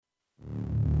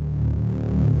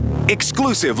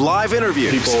exclusive live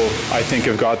interviews. People, I think,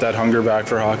 have got that hunger back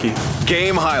for hockey.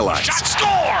 Game highlights. Shot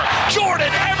score!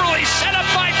 Jordan Eberle set up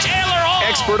by Taylor Hall.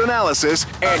 Expert analysis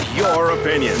and your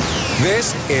opinion.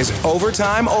 This is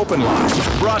Overtime Open Line.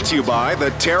 Brought to you by the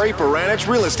Terry Peranich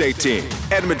Real Estate Team,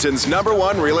 Edmonton's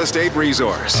 #1 real estate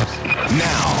resource.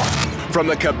 Now, from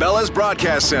the Cabela's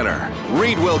Broadcast Center,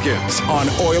 Reed Wilkins on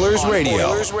Oilers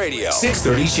Radio.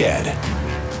 630 CHED.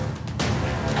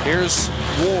 Here's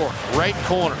Ward, right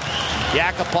corner.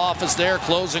 Yakupov is there,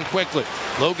 closing quickly.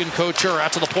 Logan Couture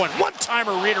out to the point.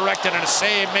 One-timer redirected and a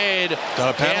save made.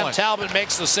 Got a penalty. Cam Talbot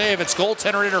makes the save. It's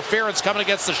goaltender interference coming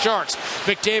against the Sharks.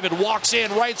 McDavid walks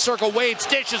in, right circle, waits,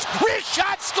 dishes. Wrist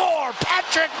shot, score!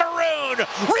 Patrick Maroon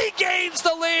regains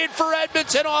the lead for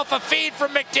Edmonton off a feed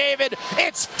from McDavid.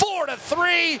 It's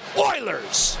 4-3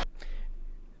 Oilers.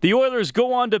 The Oilers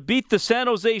go on to beat the San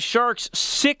Jose Sharks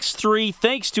 6-3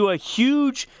 thanks to a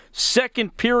huge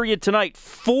second period tonight.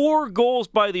 4 goals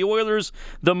by the Oilers.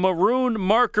 The maroon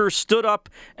marker stood up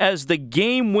as the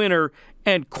game winner,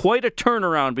 and quite a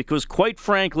turnaround because, quite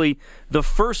frankly, the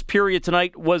first period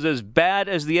tonight was as bad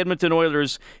as the Edmonton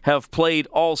Oilers have played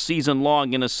all season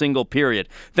long in a single period.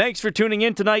 Thanks for tuning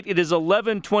in tonight. It is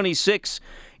 11:26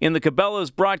 in the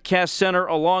Cabela's Broadcast Center,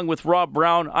 along with Rob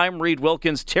Brown. I'm Reed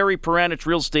Wilkins, Terry Peranich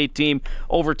Real Estate Team,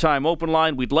 Overtime Open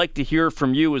Line. We'd like to hear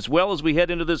from you as well as we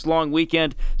head into this long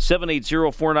weekend.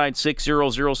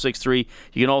 780-496-0063.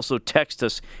 You can also text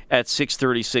us at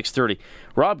 630-630.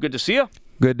 Rob, good to see you.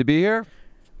 Good to be here.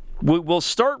 We'll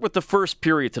start with the first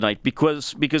period tonight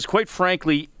because quite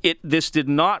frankly, this did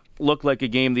not look like a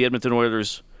game the Edmonton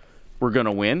Oilers were going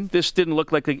to win. This didn't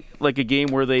look like a game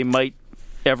where they might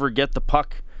ever get the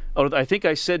puck. I think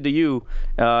I said to you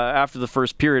after the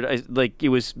first period,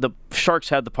 the Sharks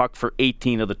had the puck for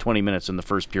 18 of the 20 minutes in the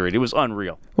first period. It was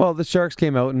unreal. Well, the Sharks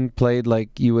came out and played like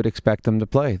you would expect them to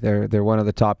play. They're one of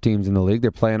the top teams in the league.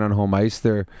 They're playing on home ice.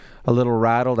 They're a little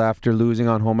rattled after losing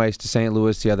on home ice to St.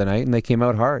 Louis the other night, and they came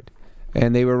out hard.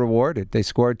 And they were rewarded. They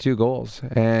scored 2 goals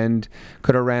and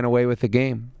could have ran away with the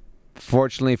game.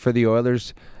 Fortunately for the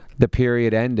Oilers, the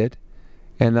period ended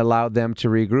and allowed them to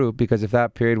regroup, because if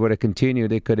that period would have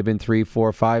continued, it could have been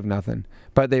 3-4-5-0.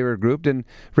 But they regrouped, and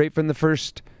right from the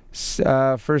first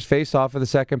face-off of the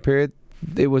second period,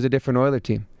 it was a different Oiler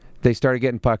team. They started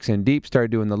getting pucks in deep, started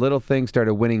doing the little things,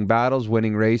 started winning battles,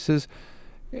 winning races,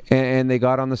 and they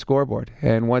got on the scoreboard.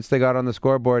 And once they got on the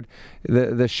scoreboard,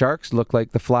 the Sharks looked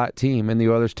like the flat team, and the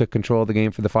Oilers took control of the game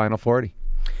for the final 40.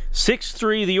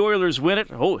 6-3, the Oilers win it.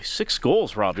 Oh, 6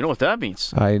 goals, Rob. You know what that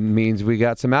means? It means we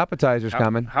got some appetizers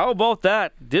coming. How about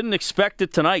that? Didn't expect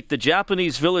it tonight. The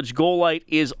Japanese Village goal light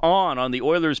is on the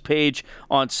Oilers page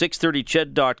on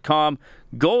 630ched.com.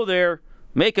 Go there,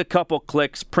 make a couple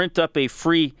clicks, print up a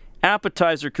free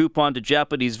appetizer coupon to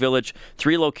Japanese Village.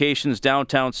 3 locations,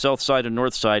 downtown, south side, and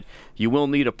north side. You will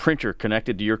need a printer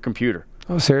connected to your computer.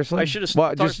 Oh, seriously? I should have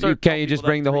can't you just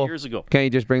bring the whole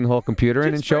computer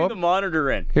in and show up? Just bring the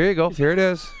monitor in. Here you go. Here it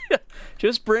is.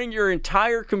 Just bring your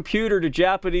entire computer to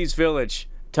Japanese Village.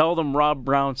 Tell them Rob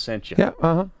Brown sent you. Yeah,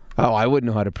 Oh, I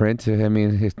wouldn't know how to print. I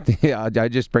mean, I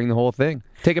just bring the whole thing.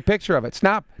 Take a picture of it.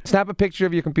 Snap a picture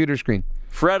of your computer screen.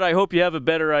 Fred, I hope you have a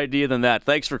better idea than that.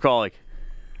 Thanks for calling.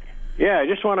 Yeah, I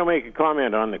just want to make a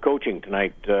comment on the coaching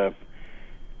tonight.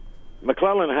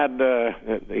 McClellan had the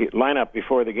lineup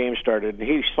before the game started, and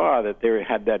he saw that they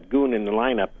had that goon in the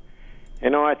lineup.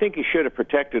 I think he should have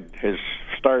protected his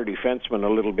star defenseman a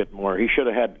little bit more. He should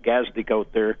have had Gazdic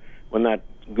out there when that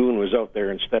goon was out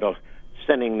there instead of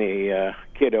sending the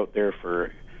kid out there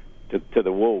to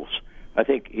the Wolves. I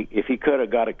think if he could have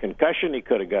got a concussion, he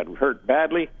could have got hurt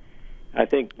badly. I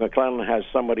think McClellan has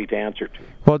somebody to answer to.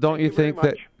 Well, don't you think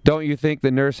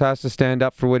the Nurse has to stand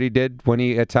up for what he did when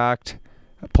he attacked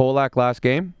Polak last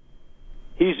game?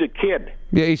 He's a kid.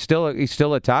 Yeah, he still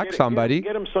attacked somebody.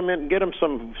 Get him some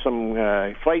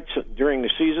fights during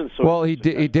the season. So well, he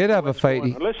did have a fight.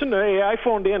 Listen, I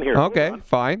phoned in here. Okay,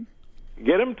 fine.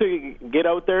 Get him to get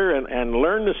out there and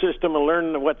learn the system and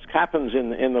learn what happens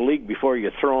in the league before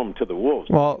you throw him to the Wolves.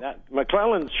 Well,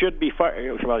 McClellan should be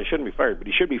fired. Well, he shouldn't be fired, but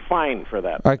he should be fined for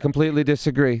that. I completely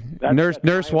disagree.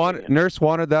 Nurse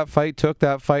wanted that fight, took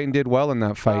that fight, and did well in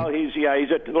that fight. Well, he's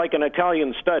like an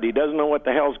Italian stud. He doesn't know what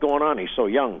the hell's going on. He's so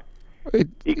young.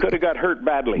 He could have got hurt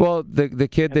badly. Well, the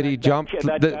kid that he jumped,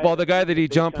 the guy that he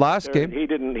jumped last game, he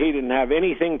didn't have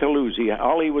anything to lose.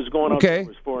 All he was going out there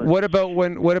was for. What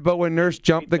about when Nurse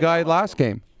jumped the guy last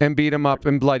game and beat him up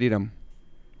and bloodied him?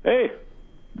 Hey,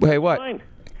 what? Fine.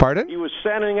 Pardon? He was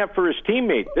standing up for his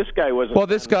teammate. This guy wasn't. Well,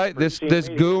 this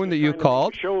goon that you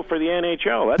called. Show for the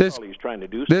NHL. That's all he's trying to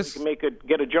do, so he can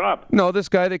get a job. No, this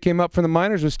guy that came up from the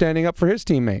minors was standing up for his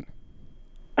teammate.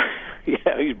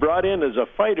 He's brought in as a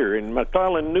fighter, and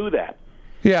McClellan knew that.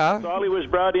 Yeah. That's all he was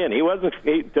brought in. He wasn't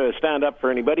to stand up for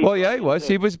anybody. Well, yeah, he was.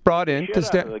 He was brought in to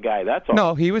stand. The guy. That's all.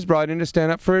 No, he was brought in to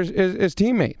stand up for his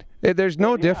teammate. There's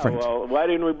no difference. Well, why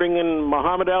didn't we bring in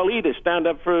Muhammad Ali to stand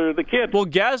up for the kid? Well,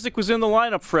 Gazdic was in the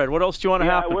lineup, Fred. What else do you want to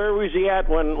happen? Where was he at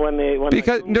when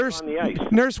because was on the ice?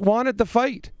 Nurse wanted the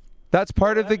fight. That's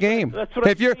part of the game. That's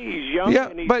what he's young. Yeah,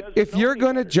 and he but if you're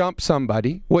going to jump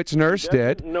somebody, which Nurse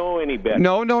did, know any better.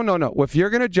 No. If you're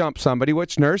going to jump somebody,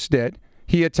 which Nurse did,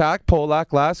 he attacked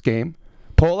Polak last game.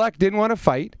 Polak didn't want to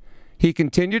fight. He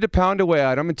continued to pound away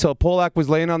at him until Polak was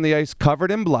laying on the ice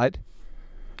covered in blood.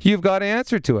 You've got to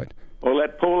answer to it. Well,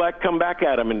 let Polak come back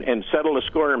at him and settle the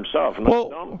score himself.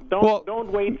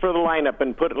 Don't wait for the lineup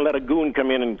and let a goon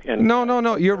come in and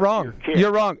No. You're wrong.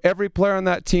 You're wrong. Every player on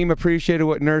that team appreciated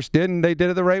what Nurse did, and they did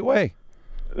it the right way.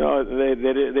 No,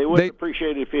 they would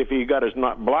appreciate it if he got his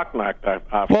block knocked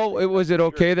off. Well, was it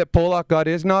okay that Polak got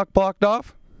his knock blocked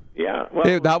off? Yeah,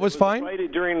 well, that was fine. A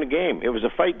fight during the game. It was a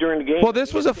fight during the game. Well,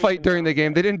 this was a fight during the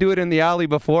game. They didn't do it in the alley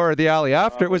before or the alley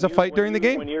after. It was a fight during the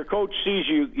game. When your coach sees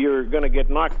you're going to get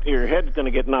knocked. Your head's going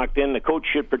to get knocked in. The coach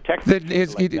should protect you.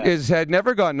 His head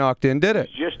never got knocked in, did it?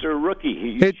 He's just a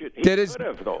rookie.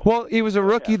 Well, he was a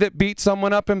rookie that beat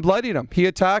someone up and bloodied him. He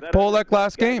attacked Polak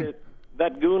last game.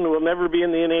 That goon will never be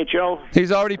in the NHL.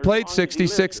 He's already played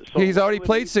 66. He's already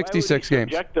played 66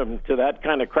 games. Subject him to that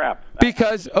kind of crap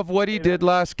because of what he did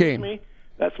last game.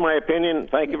 That's my opinion.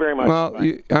 Thank you very much. Well,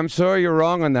 I'm sorry you're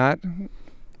wrong on that.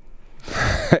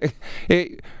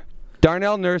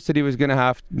 Darnell Nurse said he was going to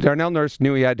have. Darnell Nurse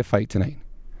knew he had to fight tonight,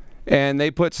 and they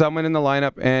put someone in the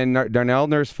lineup, and Darnell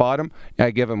Nurse fought him.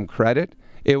 I give him credit.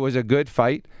 It was a good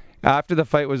fight. After the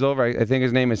fight was over, I think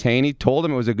his name is Haney, told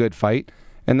him it was a good fight,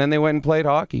 and then they went and played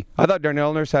hockey. I thought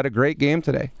Darnell Nurse had a great game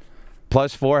today.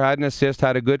 +4, had an assist,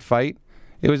 had a good fight.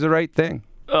 It was the right thing.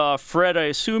 Fred, I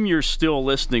assume you're still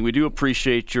listening. We do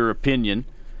appreciate your opinion.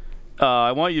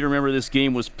 I want you to remember this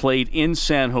game was played in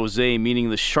San Jose, meaning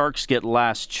the Sharks get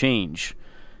last change,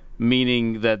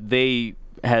 meaning that they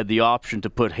had the option to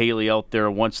put Haley out there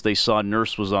once they saw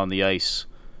Nurse was on the ice,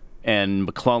 and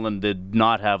McClellan did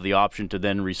not have the option to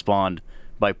then respond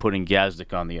by putting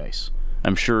Gazdic on the ice.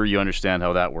 I'm sure you understand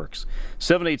how that works.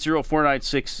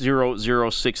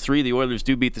 780-496-0063. The Oilers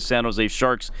do beat the San Jose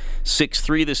Sharks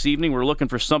 6-3 this evening. We're looking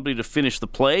for somebody to finish the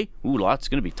play. It's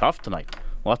going to be tough tonight.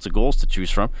 Lots of goals to choose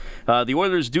from. The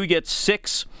Oilers do get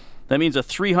 6. That means a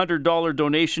 $300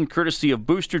 donation courtesy of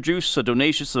Booster Juice, an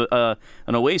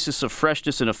oasis of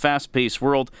freshness in a fast-paced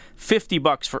world.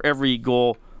 $50 for every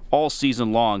goal all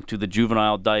season long to the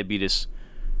Juvenile Diabetes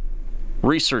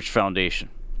Research Foundation.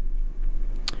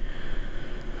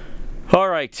 All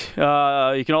right.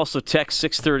 You can also text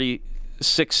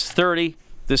 630.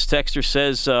 This texter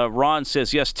says, Ron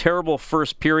says, yes, terrible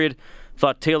first period.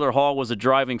 Thought Taylor Hall was a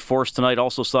driving force tonight.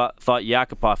 Also thought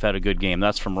Yakupov had a good game.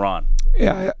 That's from Ron.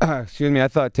 Yeah, excuse me. I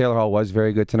thought Taylor Hall was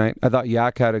very good tonight. I thought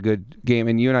Yak had a good game.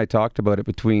 And you and I talked about it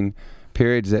between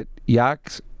periods that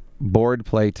Yak's board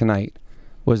play tonight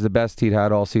was the best he'd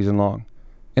had all season long.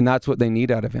 And that's what they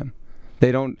need out of him.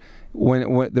 They don't...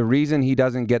 When the reason he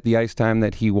doesn't get the ice time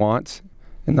that he wants,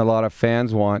 and a lot of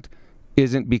fans want,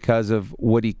 isn't because of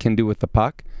what he can do with the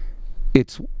puck.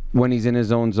 It's when he's in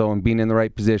his own zone, being in the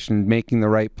right position, making the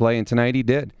right play, and tonight he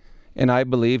did. And I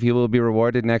believe he will be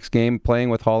rewarded next game playing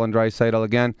with Hall and Draisaitl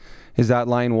again, as that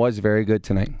line was very good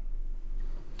tonight.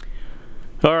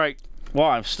 All right.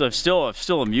 Wow, I'm still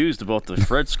amused about the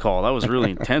Fred's call. That was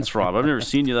really intense, Rob. I've never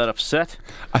seen you that upset.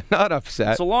 I'm not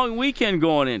upset. It's a long weekend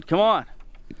going in. Come on.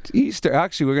 Easter.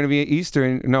 Actually, we're going to be at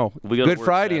Easter. Good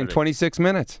Friday in 26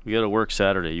 minutes. We got to work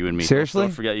Saturday, you and me. Seriously?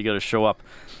 Don't forget, you got to show up.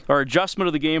 Our adjustment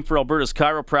of the game for Alberta's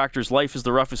chiropractors. Life is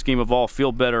the roughest game of all.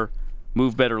 Feel better,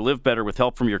 move better, live better with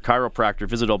help from your chiropractor.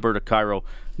 Visit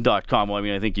albertachiro.com. Well,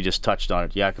 I think you just touched on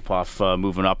it. Yakupov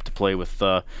moving up to play with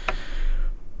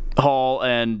Hall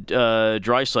and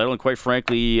Draisaitl. And quite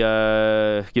frankly,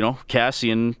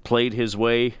 Kassian played his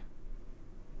way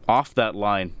off that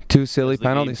line. 2 silly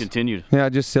penalties. Continued. Yeah,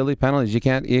 just silly penalties. You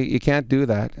can't do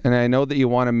that. And I know that you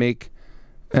want to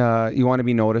you want to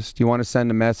be noticed. You want to send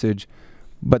a message.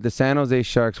 But the San Jose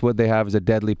Sharks, what they have is a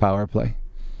deadly power play.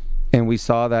 And we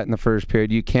saw that in the first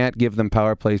period. You can't give them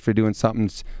power plays for doing something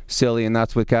silly, and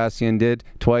that's what Kassian did.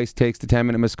 Twice takes the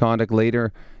 10-minute misconduct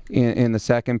later in the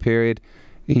second period.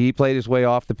 He played his way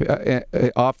off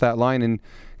that line, and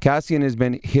Kassian has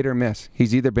been hit or miss.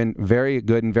 He's either been very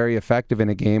good and very effective in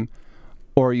a game,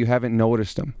 or you haven't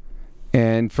noticed him.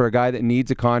 And for a guy that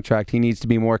needs a contract, he needs to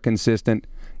be more consistent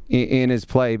in his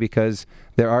play, because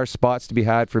there are spots to be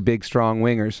had for big, strong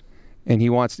wingers. And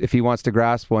if he wants to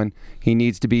grasp one, he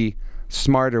needs to be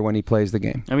smarter when he plays the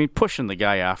game. I mean, pushing the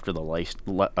guy after the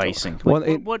icing. Like, Well,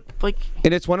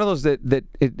 and it's one of those that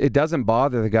it doesn't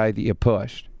bother the guy that you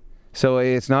pushed. So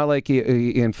it's not like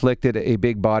he inflicted a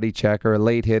big body check or a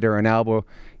late hit or an elbow.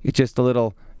 It's just a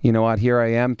little, you know what, here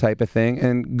I am type of thing.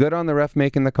 And good on the ref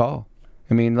making the call.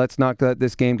 I mean, let's not let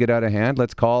this game get out of hand.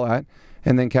 Let's call that.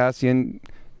 And then Kassian,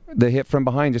 the hit from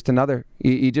behind, just another.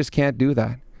 You just can't do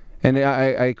that. And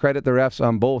I credit the refs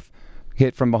on both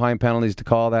hit from behind penalties to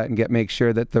call that and make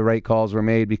sure that the right calls were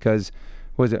made because,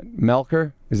 was it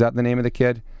Melker? Is that the name of the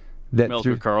kid?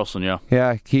 Melker Carlson, yeah.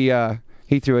 Yeah,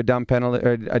 he threw a dumb penalty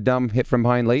or a dumb hit from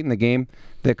behind late in the game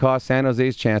that cost San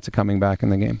Jose's chance of coming back in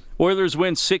the game. Oilers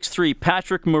win 6-3.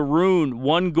 Patrick Maroon,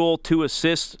 1 goal, 2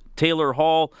 assists. Taylor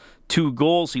Hall, 2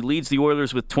 goals. He leads the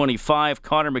Oilers with 25.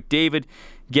 Connor McDavid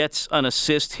gets an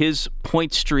assist. His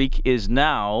point streak is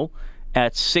now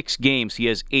at 6 games. He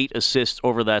has 8 assists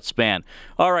over that span.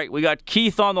 All right, we got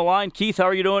Keith on the line. Keith, how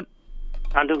are you doing?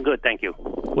 I'm doing good, thank you.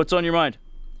 What's on your mind?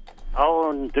 Oh,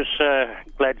 I'm just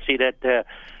glad to see that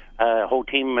whole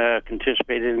team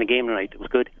participated in the game tonight. It was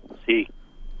good. See.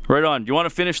 Right on. Do you want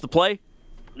to finish the play?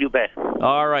 You bet.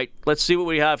 All right, let's see what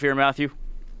we have here, Matthew.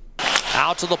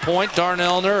 Out to the point,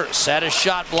 Darnell Nurse had his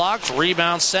shot blocked.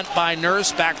 Rebound sent by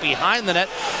Nurse back behind the net,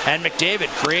 and McDavid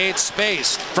creates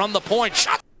space from the point.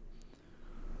 Shot.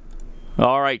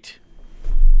 All right.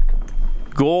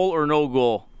 Goal or no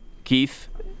goal, Keith?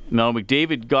 No,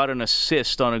 McDavid got an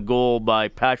assist on a goal by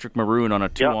Patrick Maroon on a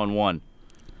 2-on-1.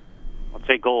 I'll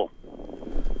say goal.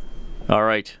 All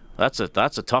right. That's a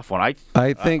tough one.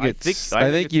 I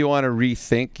think you want to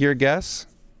rethink your guess.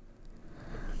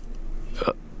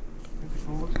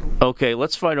 Okay,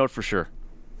 let's find out for sure.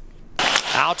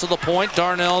 Out to the point,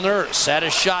 Darnell Nurse had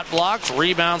his shot blocked.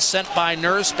 Rebound sent by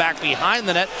Nurse back behind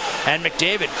the net, and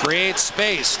McDavid creates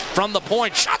space from the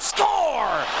point. Shot, score!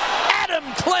 Adam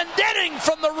Clendenning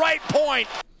from the right point.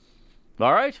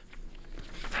 All right.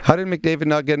 How did McDavid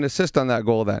not get an assist on that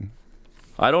goal then?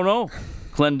 I don't know.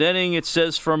 Clendenning, it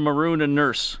says from Maroon and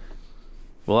Nurse.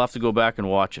 We'll have to go back and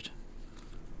watch it.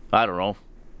 I don't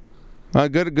know.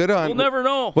 Good on. We'll never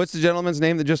know. What's the gentleman's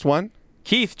name that just won?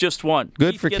 Keith just won.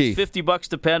 Good for Keith. Gets $50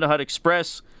 to Panda Hut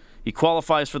Express. He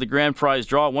qualifies for the grand prize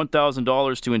draw,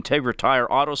 $1,000 to Integra Tire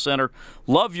Auto Center.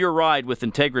 Love your ride with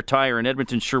Integra Tire in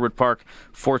Edmonton, Sherwood Park,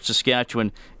 Fort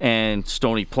Saskatchewan, and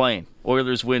Stony Plain.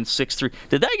 Oilers win 6-3.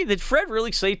 Did Fred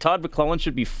really say Todd McClellan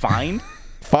should be fined?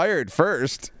 Fired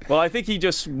first. Well, I think he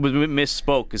just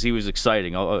misspoke because he was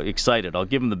excited. I'll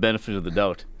give him the benefit of the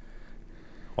doubt.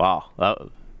 Wow.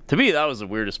 To me, that was the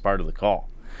weirdest part of the call.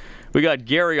 We got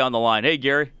Gary on the line. Hey,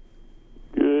 Gary.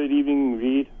 Good evening,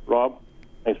 Reed, Rob.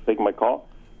 Thanks for taking my call.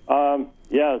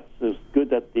 It's good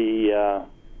that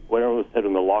whatever was said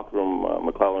in the locker room,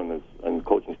 McClellan and the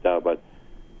coaching staff, but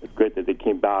it's great that they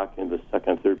came back in the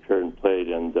second and third period and played,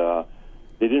 and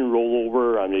they didn't roll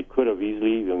over. I mean, they could have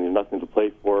easily. I mean, nothing to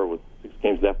play for with 6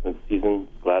 games left in the season.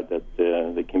 Glad that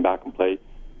they came back and played.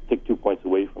 Take 2 points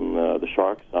away from the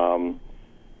Sharks.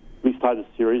 We tied the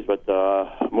series, but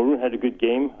Maroon had a good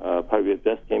game, probably the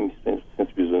best game since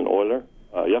he was an Oiler.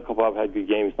 Yakupov had a good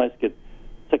game. It's nice to get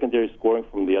secondary scoring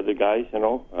from the other guys,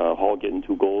 Hall getting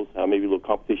 2 goals, maybe a little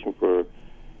competition for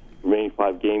remaining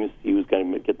 5 games. He was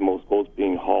going to get the most goals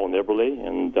being Hall and Eberle,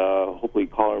 and hopefully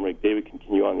Connor McDavid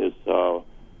continue on this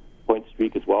point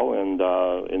streak as well, and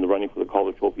in the running for the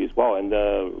Calder Trophy as well. And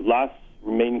the last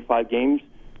remaining 5 games,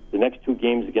 the next 2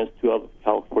 games against 2 other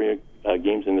California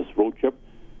games in this road trip,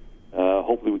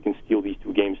 hopefully we can steal these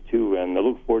 2 games too, and I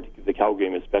look forward to the Calgary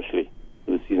game especially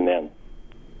for the season end.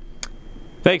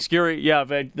 Thanks, Gary. Yeah,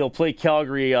 they'll play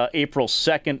Calgary April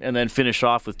 2nd and then finish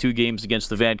off with 2 games against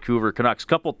the Vancouver Canucks.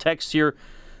 Couple texts here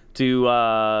to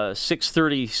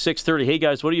 6:30. Hey,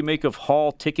 guys, what do you make of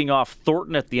Hall ticking off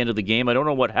Thornton at the end of the game? I don't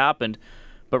know what happened,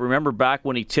 but remember back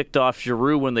when he ticked off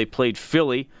Giroux when they played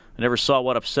Philly? I never saw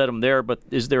what upset him there, but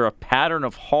is there a pattern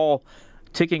of Hall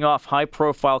ticking off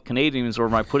high-profile Canadians, or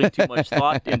am I putting too much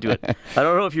thought into it? I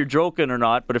don't know if you're joking or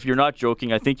not, but if you're not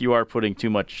joking, I think you are putting too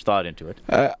much thought into it.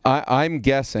 I'm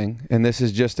guessing, and this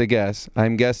is just a guess,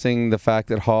 I'm guessing the fact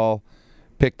that Hall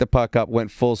picked the puck up,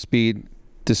 went full speed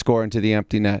to score into the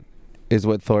empty net is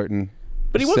what Thornton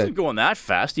But he wasn't going that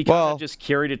fast. He kind of just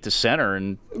carried it to center.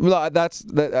 And well, that's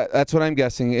what I'm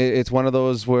guessing. It's one of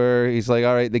those where he's like,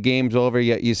 all right, the game's over,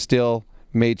 yet you still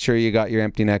made sure you got your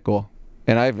empty net goal.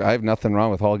 And I have nothing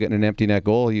wrong with Hall getting an empty net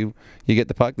goal. You get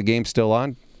the puck, the game's still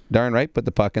on. Darn right, put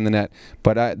the puck in the net.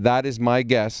 But that is my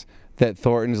guess, that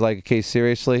Thornton's like, okay,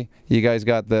 seriously, you guys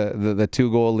got the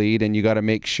 2-goal lead, and you got to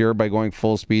make sure by going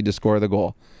full speed to score the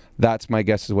goal. That's my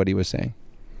guess is what he was saying.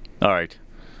 All right.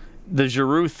 The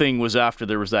Giroux thing was after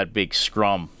there was that big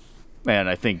scrum And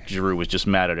I think Giroux was just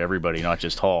mad at everybody, not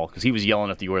just Hall, because he was yelling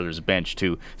at the Oilers bench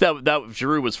too. That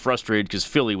Giroux was frustrated because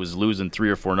Philly was losing 3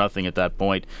 or 4-0 at that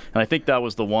point, and I think that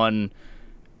was the one.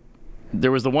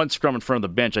 There was the one scrum in front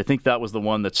of the bench. I think that was the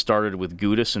one that started with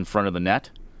Gudas in front of the net,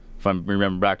 if I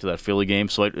remember back to that Philly game.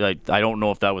 So I don't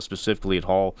know if that was specifically at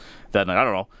Hall that night. I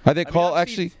don't know. I think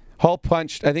Hall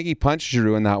punched. I think he punched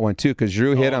Giroux in that one too, because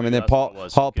Giroux hit him, and then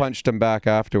Hall punched him back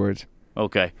afterwards.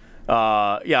 Okay.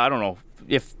 I don't know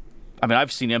if. I mean,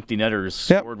 I've seen empty netters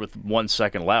scored with 1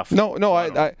 second left. No,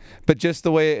 but just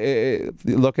the way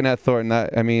looking at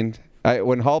Thornton,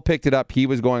 when Hall picked it up, he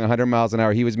was going 100 miles an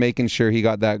hour. He was making sure he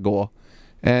got that goal,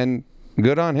 and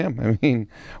good on him. I mean,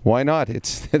 why not?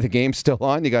 It's the game's still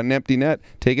on. You got an empty net.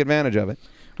 Take advantage of it.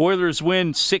 Oilers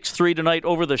win 6-3 tonight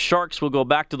over the Sharks. We'll go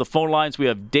back to the phone lines. We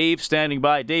have Dave standing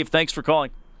by. Dave, thanks for calling.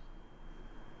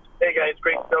 Hey guys,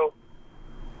 great show.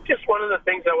 Just one of the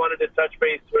things I wanted to touch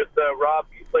base with Rob.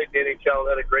 You played in the NHL and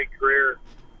had a great career.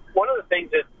 One of the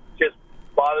things that just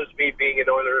bothers me being an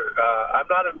Oiler, I'm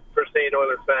not per se an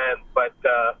Oiler fan, but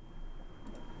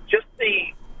just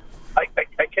I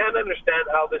can't understand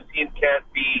how this team can't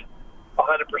be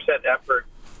 100% effort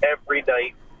every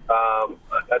night.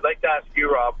 I'd like to ask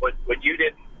you, Rob, when you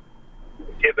didn't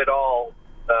give it all,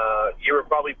 you were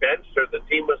probably benched, or the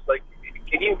team was like.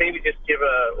 Can you maybe just give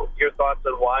your thoughts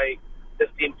on why this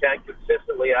team can't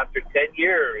consistently, after 10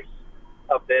 years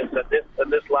of this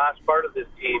and this last part of this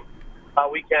team, how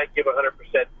we can't give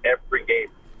 100% every game?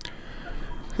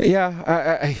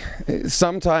 Yeah,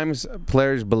 sometimes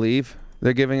players believe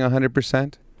they're giving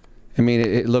 100%. I mean,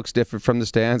 it looks different from the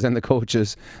stands and the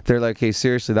coaches. They're like, hey,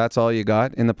 seriously, that's all you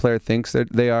got? And the player thinks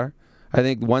that they are. I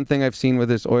think one thing I've seen with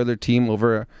this Oiler team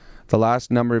over the last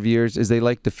number of years is they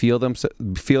like to feel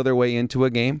their way into a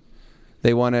game.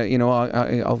 They want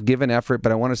to, I'll give an effort,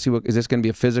 but I want to see is this going to be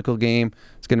a physical game?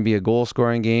 It's going to be a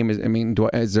goal-scoring game.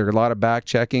 Is there a lot of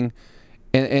back-checking?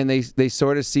 And they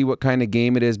sort of see what kind of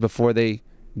game it is before they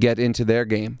get into their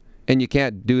game. And you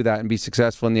can't do that and be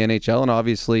successful in the NHL. And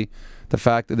obviously, the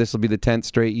fact that this will be the 10th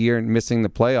straight year and missing the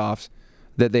playoffs,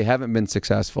 that they haven't been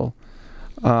successful.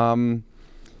 And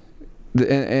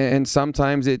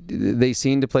sometimes they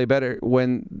seem to play better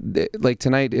when, like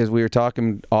tonight, as we were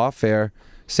talking off air,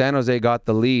 San Jose got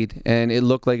the lead, and it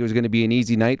looked like it was going to be an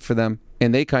easy night for them,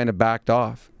 and they kind of backed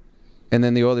off. And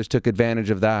then the Oilers took advantage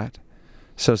of that.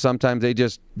 So sometimes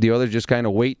the Oilers just kind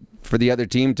of wait for the other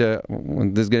team this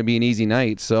is going to be an easy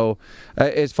night. So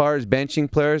as far as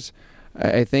benching players,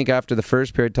 I think after the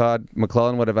first period, Todd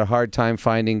McLellan would have a hard time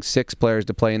finding 6 players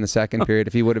to play in the second period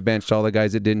if he would have benched all the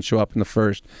guys that didn't show up in the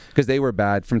first, because they were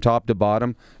bad from top to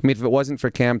bottom. I mean, if it wasn't for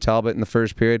Cam Talbot in the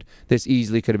first period, this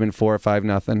easily could have been 4 or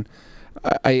 5-0.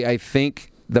 I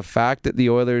think the fact that the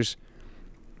Oilers,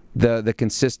 the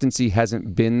consistency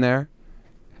hasn't been there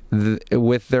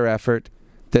with their effort,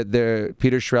 that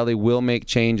Peter Chiarelli will make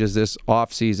changes this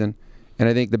offseason. And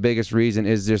I think the biggest reason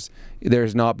is just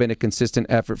there's not been a consistent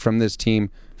effort from this team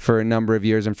for a number of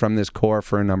years and from this core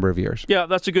for a number of years. Yeah,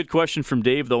 that's a good question from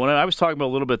Dave, though. And I was talking about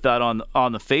a little bit that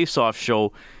on the Face-Off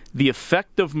show. The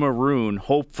effect of Maroon,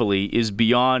 hopefully, is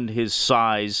beyond his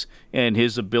size and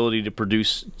his ability to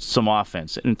produce some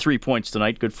offense. And 3 points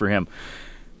tonight, good for him.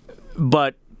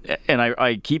 But, and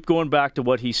I keep going back to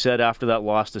what he said after that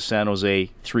loss to San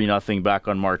Jose 3-0 back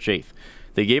on March 8th.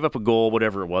 They gave up a goal,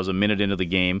 whatever it was, a minute into the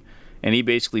game. And he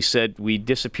basically said, we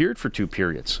disappeared for 2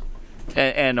 periods.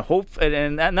 And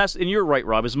you're right,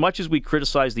 Rob. As much as we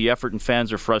criticize the effort and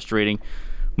fans are frustrating,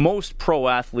 most pro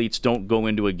athletes don't go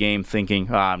into a game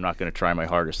thinking, I'm not going to try my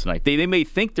hardest tonight. They may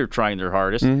think they're trying their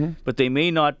hardest, but they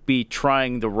may not be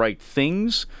trying the right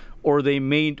things, or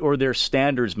their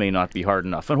standards may not be hard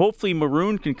enough. And hopefully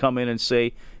Maroon can come in and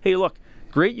say, hey, look,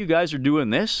 great you guys are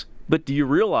doing this, but do you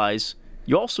realize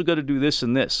you also got to do this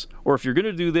and this? Or if you're going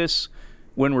to do this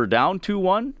when we're down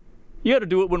 2-1, you got to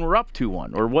do it when we're up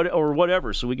 2-1 or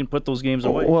whatever, so we can put those games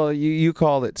away. Well, you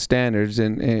call it standards,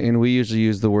 and we usually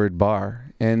use the word bar.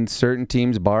 And certain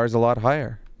teams' bar is a lot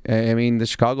higher. I mean, the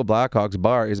Chicago Blackhawks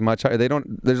bar is much higher.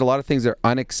 There's a lot of things that are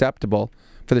unacceptable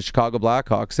for the Chicago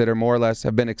Blackhawks that are more or less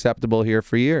have been acceptable here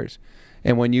for years.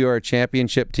 And when you are a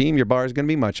championship team, your bar is going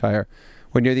to be much higher.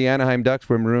 When you're the Anaheim Ducks,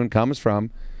 where Maroon comes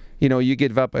from, you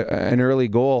give up an early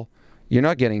goal, you're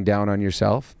not getting down on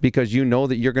yourself because you know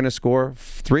that you're going to score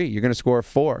 3, you're going to score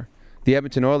 4. The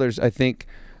Edmonton Oilers, I think,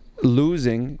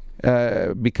 losing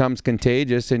becomes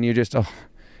contagious, and you just,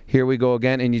 here we go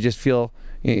again, and you just feel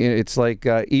it's like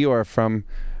Eeyore from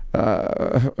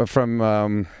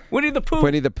Winnie the Pooh.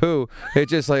 Winnie the Pooh.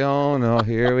 It's just like, oh no,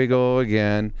 here we go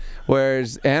again.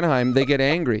 Whereas Anaheim, they get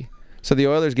angry. So the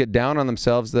Oilers get down on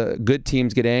themselves. The good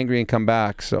teams get angry and come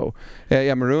back. So,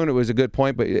 yeah, Maroon, it was a good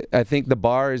point, but I think the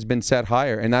bar has been set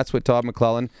higher, and that's what Todd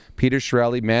McLellan, Peter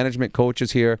Chiarelli, management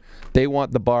coaches here, they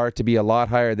want the bar to be a lot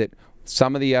higher, that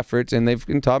some of the efforts, and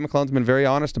Todd McLellan's been very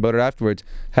honest about it afterwards,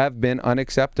 have been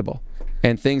unacceptable.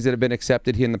 And things that have been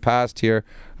accepted here in the past here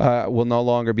will no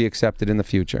longer be accepted in the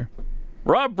future.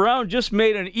 Rob Brown just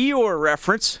made an Eeyore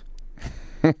reference.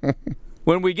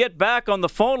 When we get back on the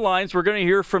phone lines, we're going to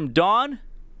hear from Don,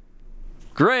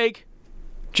 Greg,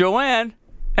 Joanne,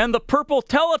 and the Purple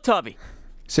Teletubby.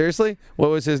 Seriously?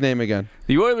 What was his name again?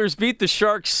 The Oilers beat the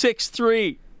Sharks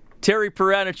 6-3. Terry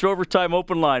Peranich, Overtime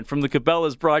Open Line from the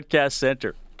Cabela's Broadcast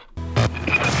Center.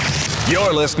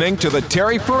 You're listening to the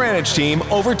Terry Peranich Team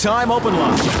Overtime Open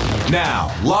Line.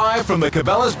 Now, live from the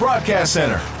Cabela's Broadcast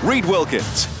Center, Reed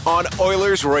Wilkins on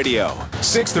Oilers Radio,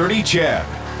 630 CHED.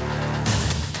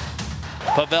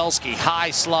 Pavelski,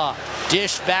 high slot,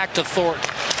 dish back to Thornton.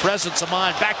 Presence of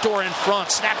mind, backdoor in front,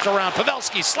 snapped around.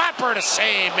 Pavelski, slapper, and a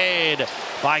save made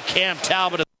by Cam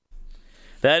Talbot.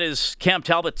 That is Cam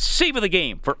Talbot, save of the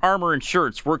game for Armor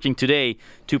Insurance, working today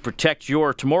to protect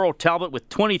your tomorrow. Talbot with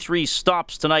 23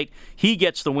 stops tonight. He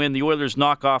gets the win. The Oilers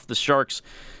knock off the Sharks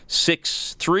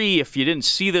 6-3. If you didn't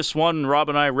see this one, Rob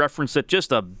and I referenced it.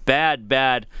 Just a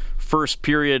bad first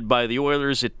period by the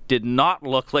Oilers. It did not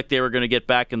look like they were going to get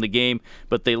back in the game,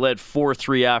 but they led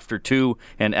 4-3 after 2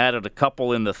 and added a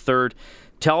couple in the third.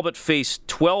 Talbot faced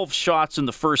 12 shots in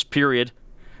the first period.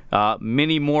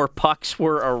 Many more pucks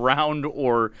were around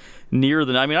or near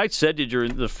the... I mean, I said to you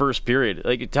during the first period,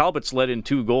 like, Talbot's let in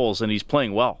 2 goals, and he's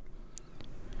playing well.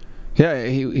 Yeah,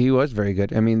 he was very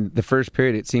good. I mean, the first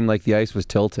period, it seemed like the ice was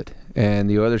tilted, and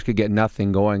the Oilers could get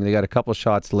nothing going. They got a couple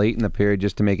shots late in the period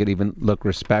just to make it even look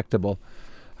respectable.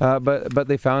 But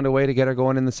they found a way to get her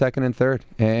going in the second and third,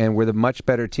 and we're the much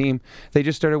better team. They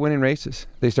just started winning races.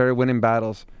 They started winning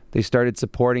battles. They started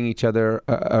supporting each other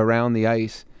around the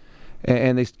ice,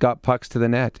 and they got pucks to the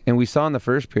net. And we saw in the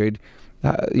first period,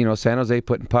 San Jose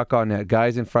putting puck on net,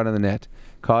 guys in front of the net,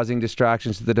 causing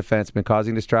distractions to the defenseman,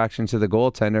 causing distractions to the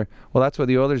goaltender. Well, that's what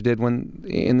the Oilers did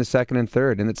in the second and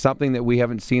third, and it's something that we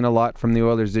haven't seen a lot from the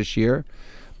Oilers this year.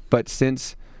 But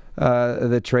since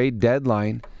the trade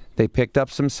deadline, they picked up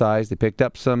some size, they picked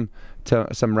up some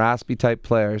raspy type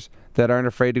players that aren't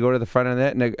afraid to go to the front of the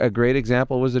net. And a great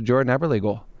example was the Jordan Eberle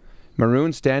goal.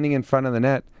 Maroon standing in front of the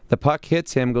net, the puck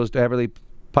hits him, goes to Eberle,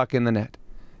 puck in the net.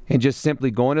 And just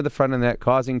simply going to the front of the net,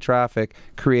 causing traffic,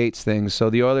 creates things. So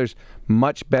the Oilers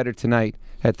much better tonight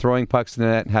at throwing pucks to the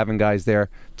net and having guys there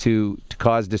to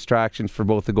cause distractions for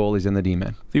both the goalies and the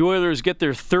D-men. The Oilers get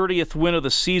their 30th win of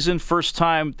the season. First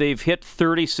time they've hit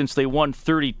 30 since they won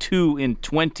 32 in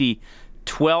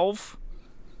 2012.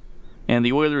 And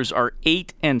the Oilers are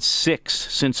 8-6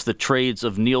 since the trades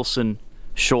of Nielsen,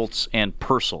 Schultz, and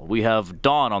Purcell. We have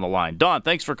Don on the line. Don,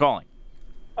 thanks for calling.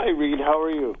 Hi, Reed. How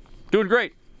are you? Doing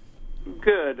great.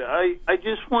 Good. I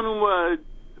just want to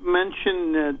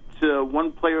mention that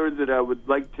one player that I would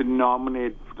like to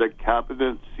nominate for the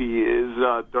captaincy is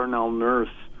Darnell Nurse.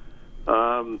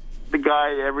 The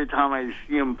guy, every time I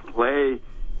see him play,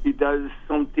 he does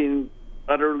something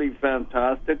utterly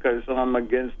fantastic. I saw him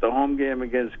against the home game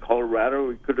against Colorado.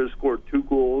 He could have scored 2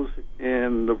 goals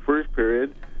in the first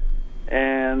period.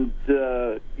 And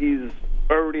he's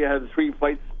already had 3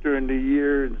 fights during the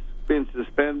year, been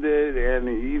suspended, and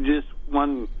he's just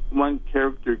one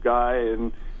character guy,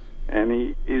 and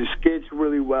he skates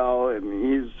really well, and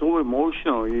he's so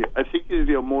emotional. I think he's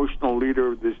the emotional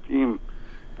leader of this team.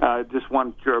 I just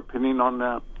want your opinion on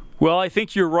that. Well, I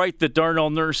think you're right that Darnell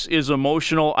Nurse is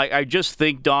emotional. I just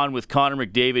think, Don, with Connor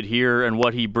McDavid here and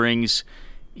what he brings,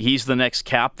 he's the next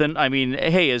captain. I mean,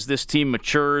 hey, as this team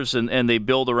matures and they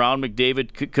build around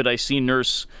McDavid, could I see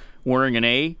Nurse wearing an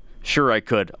A? Sure, I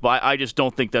could. But I just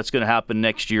don't think that's going to happen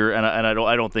next year, and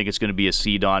I don't think it's going to be a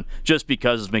C, Don, just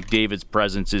because McDavid's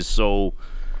presence is so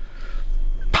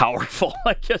powerful,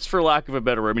 I guess, for lack of a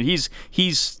better word. I mean,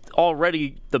 he's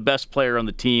already the best player on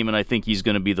the team, and I think he's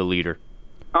going to be the leader.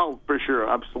 Oh, for sure,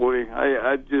 absolutely.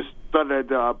 I just thought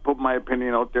I'd put my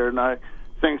opinion out there, and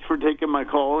thanks for taking my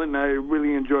call, and I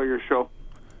really enjoy your show.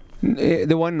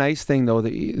 The one nice thing, though,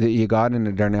 that you got in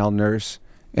a Darnell Nurse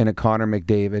and a Connor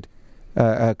McDavid,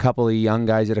 a couple of young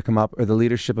guys that have come up, are the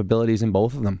leadership abilities in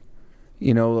both of them.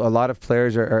 You know, a lot of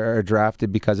players are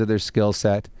drafted because of their skill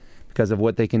set, because of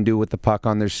what they can do with the puck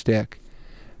on their stick.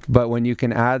 But when you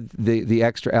can add the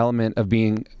extra element of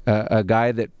being a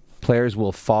guy that players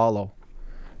will follow,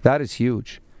 that is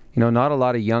huge. You know, not a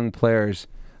lot of young players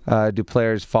do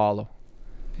players follow.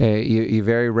 You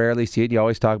very rarely see it. You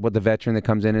always talk about the veteran that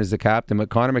comes in as the captain. But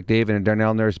Connor McDavid and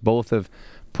Darnell Nurse both have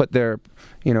put their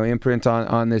imprint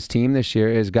on this team this year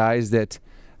is guys that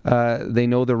they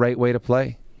know the right way to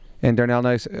play. And Darnell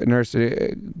Nurse,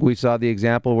 we saw the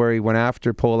example where he went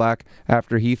after Polak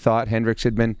after he thought Hendricks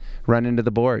had been run into the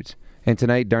boards. And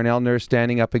tonight, Darnell Nurse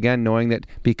standing up again, knowing that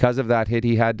because of that hit,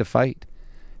 he had to fight.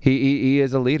 He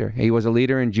is a leader. He was a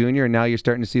leader in junior, and now you're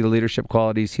starting to see the leadership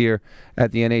qualities here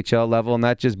at the NHL level, and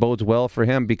that just bodes well for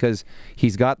him because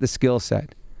he's got the skill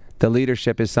set. The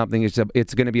leadership is something,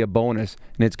 it's going to be a bonus,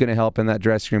 and it's going to help in that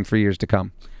dressing room for years to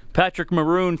come. Patrick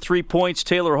Maroon, 3 points.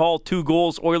 Taylor Hall, 2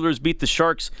 goals. Oilers beat the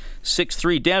Sharks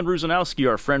 6-3. Dan Ruzanowski,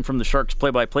 our friend from the Sharks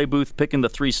play-by-play booth, picking the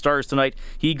 3 stars tonight.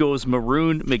 He goes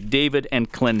Maroon, McDavid, and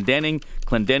Clendening.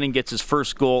 Clendening gets his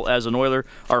first goal as an Oiler.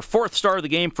 Our 4th star of the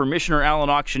game for Missioner Allen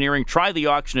Auctioneering. Try the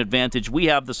auction advantage. We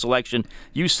have the selection.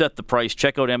 You set the price.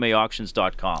 Check out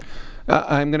maauctions.com.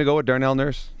 I'm going to go with Darnell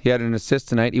Nurse. He had an assist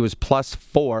tonight. He was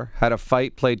 +4, had a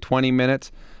fight, played 20 minutes.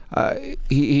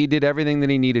 He did everything that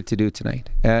he needed to do tonight.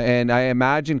 And I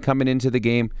imagine coming into the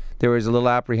game, there was a little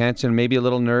apprehension, maybe a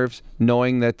little nerves,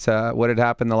 knowing that what had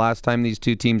happened the last time these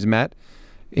two teams met.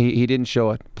 He didn't show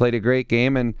it. Played a great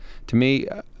game, and to me,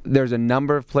 there's a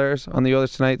number of players on the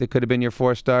Oilers tonight that could have been your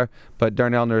 4-star, but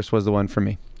Darnell Nurse was the one for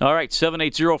me. All right,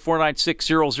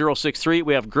 780-496-0063.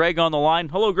 We have Greg on the line.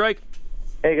 Hello, Greg.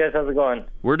 Hey, guys. How's it going?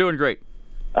 We're doing great.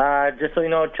 Just so you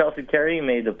know, Chelsea Carey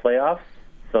made the playoffs.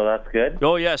 So that's good.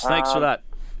 Oh, yes. Thanks for that.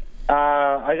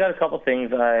 I got a couple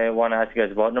things I want to ask you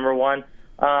guys about. Number one,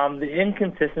 the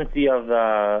inconsistency of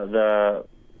the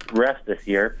refs this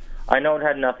year. I know it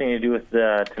had nothing to do with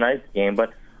tonight's game,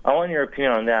 but I want your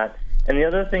opinion on that. And the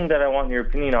other thing that I want your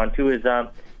opinion on, too, is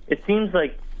it seems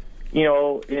like,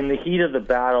 in the heat of the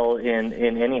battle in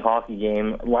any hockey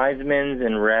game, linesmen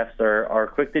and refs are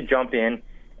quick to jump in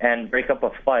and break up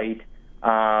a fight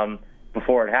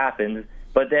before it happens.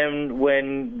 But then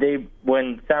when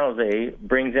San Jose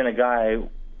brings in a guy,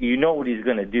 you know what he's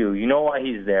going to do. You know why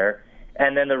he's there.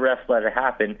 And then the refs let it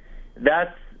happen.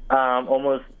 That's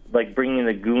almost like bringing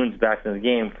the goons back to the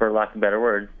game, for lack of better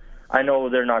words. I know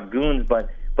they're not goons, but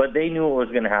they knew what was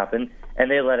going to happen, and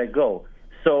they let it go.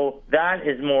 So that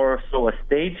is more so a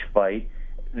stage fight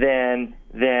than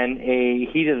a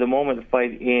heat-of-the-moment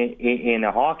fight in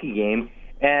a hockey game.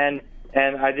 And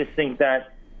I just think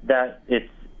that it's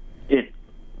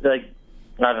like,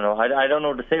 I don't know. I don't know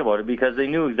what to say about it because they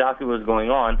knew exactly what was going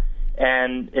on.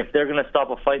 And if they're going to stop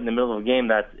a fight in the middle of a game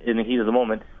that's in the heat of the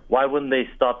moment, why wouldn't they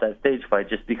stop that stage fight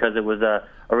just because it was a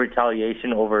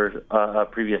retaliation over a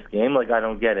previous game? Like, I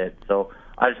don't get it. So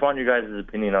I just want your guys'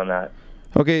 opinion on that.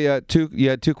 Okay, you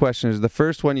had 2 questions. The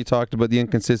first one, you talked about the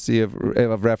inconsistency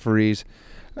of referees.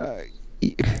 I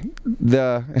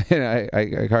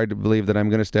hard to believe that I'm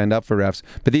going to stand up for refs,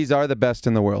 but these are the best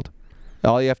in the world.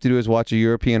 All you have to do is watch a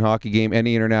European hockey game,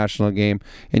 any international game,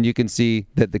 and you can see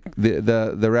that the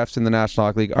refs in the National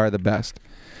Hockey League are the best.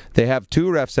 They have 2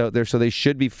 refs out there, so they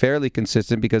should be fairly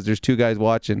consistent because there's 2 guys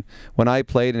watching. When I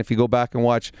played, and if you go back and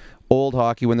watch old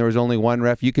hockey when there was only 1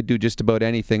 ref, you could do just about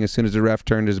anything as soon as the ref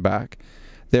turned his back.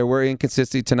 There were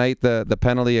inconsistencies tonight. The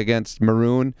penalty against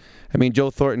Maroon. I mean, Joe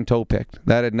Thornton toe-picked.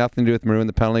 That had nothing to do with Maroon.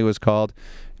 The penalty was called.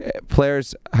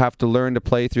 Players have to learn to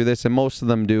play through this, and most of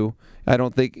them do. I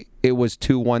don't think it was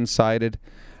too one-sided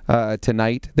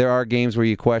tonight. There are games where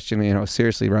you question,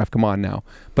 seriously, ref, come on now.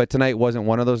 But tonight wasn't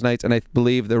one of those nights, and I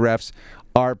believe the refs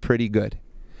are pretty good.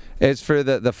 As for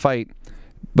the fight,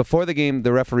 before the game,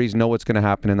 the referees know what's going to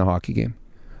happen in the hockey game.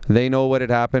 They know what had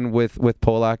happened with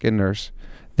Polak and Nurse.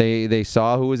 They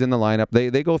saw who was in the lineup.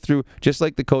 They go through, just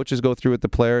like the coaches go through with the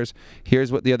players.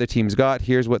 Here's what the other team's got.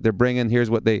 Here's what they're bringing.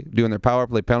 Here's what they do in their power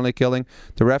play, penalty killing.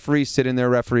 The referees sit in their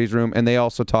referees room, and they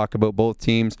also talk about both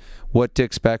teams, what to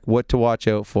expect, what to watch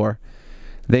out for.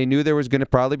 They knew there was going to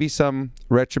probably be some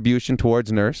retribution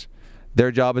towards Nurse.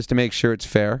 Their job is to make sure it's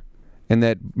fair and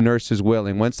that Nurse is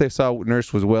willing. Once they saw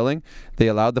Nurse was willing, they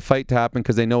allowed the fight to happen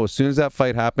because they know as soon as that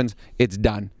fight happens, it's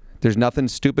done. There's nothing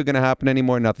stupid going to happen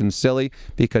anymore, nothing silly,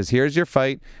 because here's your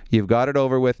fight. You've got it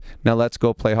over with. Now let's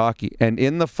go play hockey. And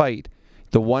in the fight,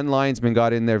 the one linesman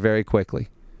got in there very quickly.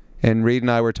 And Reed and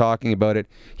I were talking about it.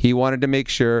 He wanted to make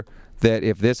sure that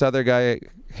if this other guy,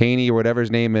 Haney or whatever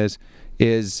his name is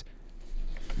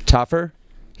tougher,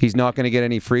 he's not going to get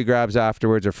any free grabs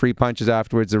afterwards or free punches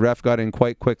afterwards. The ref got in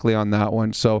quite quickly on that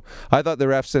one. So I thought the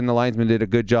refs and the linesman did a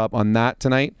good job on that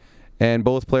tonight. And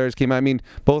both players came,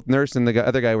 both Nurse and the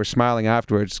other guy were smiling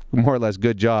afterwards, more or less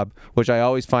good job, which I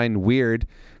always find weird,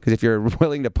 because if you're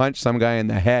willing to punch some guy in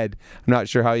the head, I'm not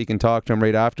sure how you can talk to him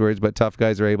right afterwards, but tough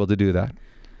guys are able to do that.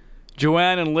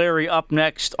 Joanne and Larry up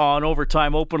next on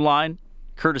Overtime Open Line,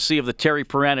 courtesy of the Terry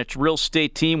Peranich Real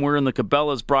Estate Team. We're in the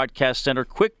Cabela's Broadcast Center.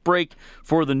 Quick break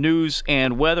for the news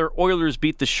and weather. Oilers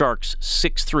beat the Sharks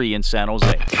 6-3 in San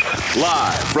Jose.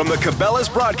 Live from the Cabela's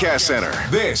Broadcast Center,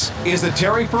 this is the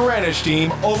Terry Peranich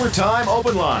Team Overtime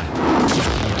Open Line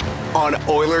on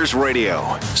Oilers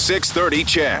Radio, 630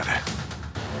 CHED.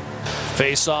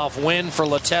 Face-off win for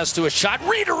Letestu. A shot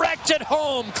redirected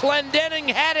home. Clendening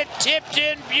had it tipped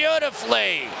in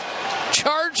beautifully.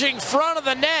 Charging front of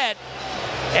the net.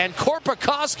 And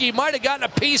Korpikoski might have gotten a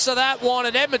piece of that one.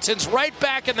 And Edmonton's right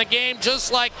back in the game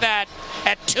just like that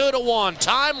at 2-1.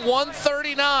 Time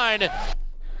 1:39.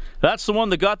 That's the one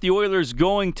that got the Oilers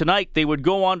going tonight. They would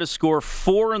go on to score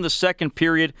 4 in the second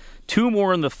period, 2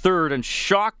 more in the third, and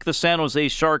shock the San Jose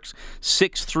Sharks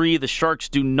 6-3. The Sharks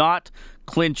do not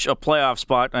clinch a playoff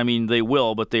spot. I mean, they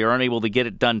will, but they are unable to get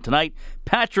it done tonight.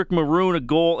 Patrick Maroon, a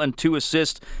goal and 2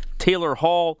 assists. Taylor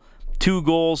Hall, 2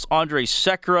 goals. Andrej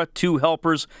Sekera, 2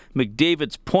 helpers.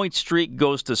 McDavid's point streak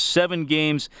goes to 7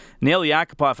 games. Nail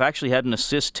Yakupov actually had an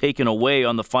assist taken away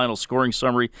on the final scoring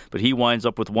summary, but he winds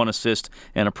up with 1 assist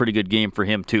and a pretty good game for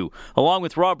him, too. Along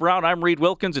with Rob Brown, I'm Reed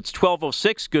Wilkins. It's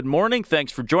 12:06. Good morning.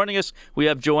 Thanks for joining us. We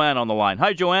have Joanne on the line.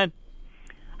 Hi, Joanne.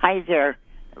 Hi there.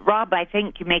 Rob, I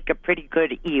think you make a pretty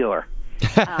good Eeyore.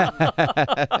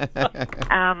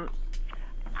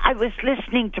 I was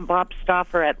listening to Bob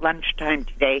Stauffer at lunchtime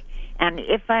today, and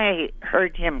if I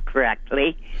heard him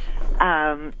correctly,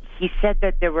 he said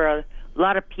that there were a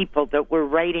lot of people that were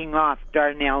writing off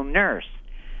Darnell Nurse.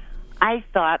 I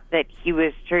thought that he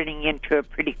was turning into a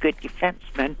pretty good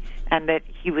defenseman and that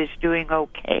he was doing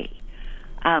okay.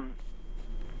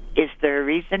 Is there a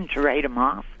reason to write him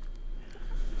off?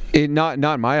 Not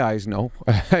in my eyes, no.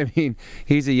 I mean,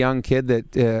 he's a young kid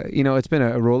that, it's been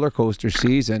a roller coaster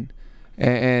season,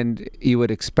 and you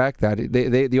would expect that.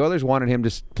 The Oilers wanted him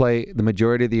to play the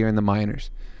majority of the year in the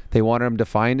minors. They wanted him to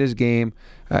find his game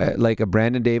like a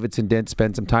Brandon Davidson did,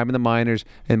 spend some time in the minors,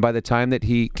 and by the time that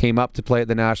he came up to play at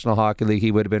the National Hockey League,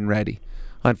 he would have been ready.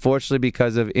 Unfortunately,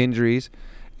 because of injuries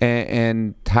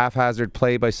and haphazard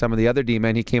play by some of the other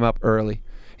D-men, he came up early.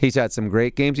 He's had some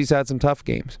great games. He's had some tough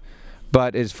games.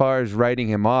 But as far as writing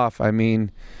him off, I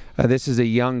mean, this is a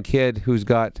young kid who's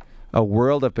got a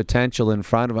world of potential in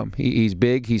front of him. He's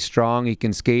big, he's strong, he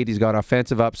can skate, he's got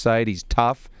offensive upside, he's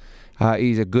tough,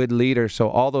 he's a good leader. So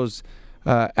all those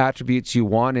attributes you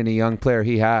want in a young player,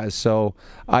 he has. So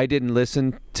I didn't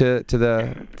listen to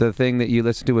the thing that you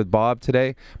listened to with Bob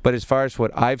today. But as far as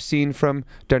what I've seen from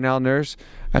Darnell Nurse,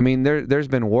 I mean, there's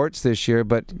been warts this year,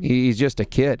 but he's just a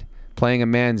kid playing a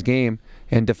man's game.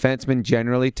 And defensemen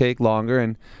generally take longer,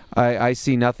 and I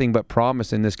see nothing but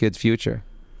promise in this kid's future.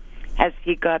 Has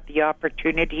he got the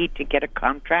opportunity to get a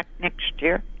contract next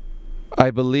year?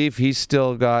 I believe he's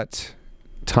still got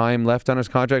time left on his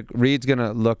contract. Reed's going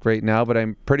to look right now, but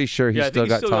I'm pretty sure he's still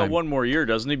got time. He's still got 1 more year,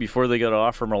 doesn't he, before they got to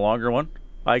offer him a longer one?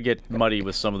 I get muddy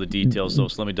with some of the details, though,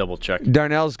 so let me double-check.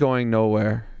 Darnell's going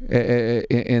nowhere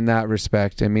in that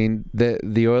respect. I mean,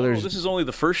 the Oilers... Oh, this is only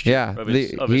the first year of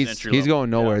his entry He's level.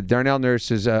 going nowhere. Yeah. Darnell Nurse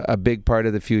is a big part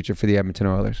of the future for the Edmonton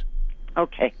Oilers.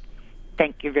 Okay.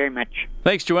 Thank you very much.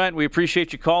 Thanks, Joanne. We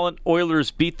appreciate you calling.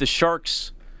 Oilers beat the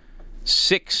Sharks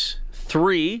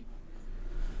 6-3.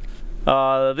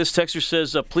 This texter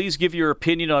says, please give your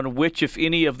opinion on which, if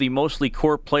any, of the mostly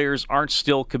core players aren't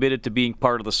still committed to being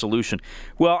part of the solution.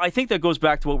 Well, I think that goes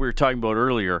back to what we were talking about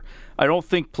earlier. I don't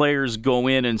think players go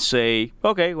in and say,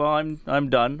 okay, well, I'm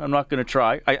done. I'm not going to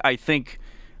try. I think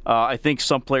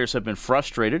some players have been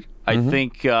frustrated. I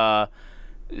think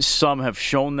some have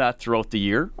shown that throughout the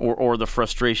year, or the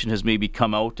frustration has maybe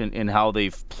come out in how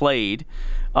they've played.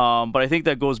 But I think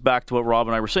that goes back to what Rob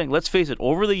and I were saying. Let's face it,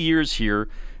 over the years here,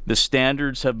 the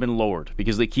standards have been lowered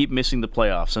because they keep missing the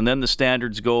playoffs. And then the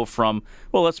standards go from,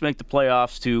 well, let's make the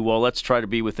playoffs to, well, let's try to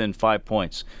be within 5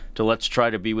 points, to let's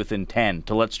try to be within 10,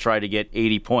 to let's try to get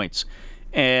 80 points.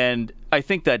 And I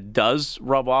think that does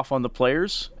rub off on the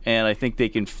players, and I think they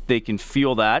can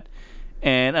feel that.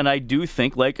 And I do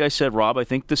think, like I said, Rob, I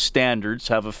think the standards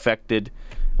have affected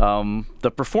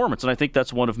the performance, and I think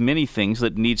that's one of many things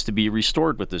that needs to be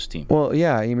restored with this team. Well,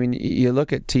 yeah, I mean, you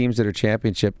look at teams that are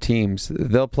championship teams,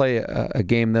 they'll play a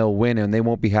game they'll win, and they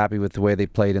won't be happy with the way they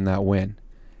played in that win.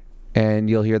 And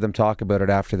you'll hear them talk about it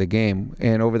after the game.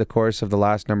 And over the course of the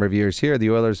last number of years here,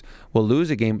 the Oilers will lose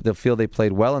a game, but they'll feel they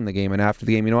played well in the game, and after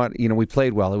the game, you know what, we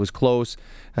played well. It was close.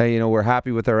 We're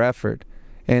happy with our effort.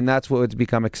 And that's what's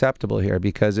become acceptable here,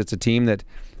 because it's a team that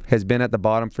has been at the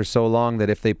bottom for so long that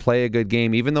if they play a good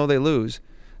game, even though they lose,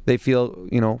 they feel,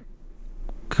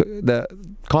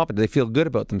 confident. They feel good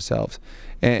about themselves.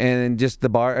 And just the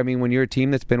bar, I mean, when you're a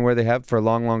team that's been where they have for a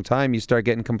long, long time, you start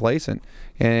getting complacent.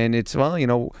 And it's, well, you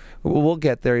know, we'll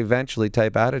get there eventually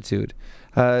type attitude.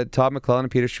 Todd McLellan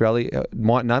and Peter Chiarelli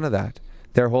want none of that.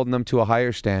 They're holding them to a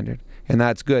higher standard, and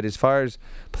that's good. As far as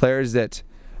players that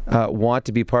want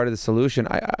to be part of the solution,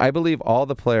 I believe all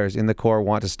the players in the core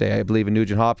want to stay. I believe in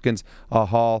Nugent Hopkins,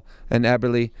 Hall, and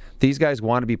Eberle. These guys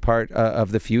want to be part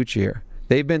of the future here.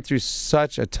 They've been through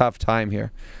such a tough time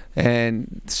here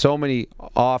and so many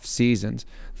off seasons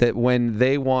that when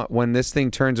this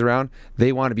thing turns around,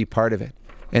 they want to be part of it.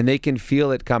 And they can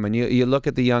feel it coming. You look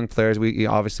at the young players, we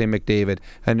obviously McDavid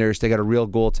and Nurse, they got a real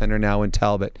goaltender now in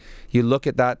Talbot. You look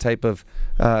at that type of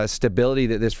stability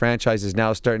that this franchise is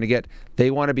now starting to get.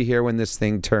 They want to be here when this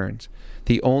thing turns.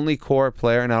 The only core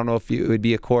player, and I don't know if it would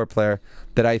be a core player,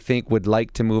 that I think would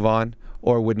like to move on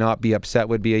or would not be upset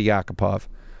would be a Yakupov.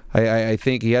 I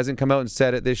think he hasn't come out and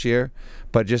said it this year,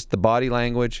 but just the body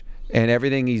language and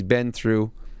everything he's been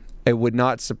through, it would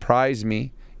not surprise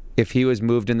me if he was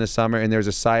moved in the summer and there's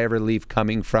a sigh of relief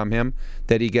coming from him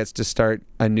that he gets to start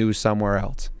anew somewhere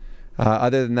else.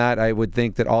 Other than that, I would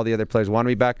think that all the other players want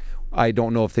to be back. I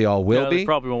don't know if they all will be. They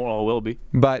probably won't all will be.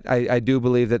 But I do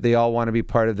believe that they all want to be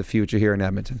part of the future here in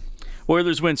Edmonton.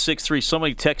 Oilers win 6-3.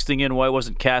 Somebody texting in, why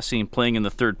wasn't Kassian playing in the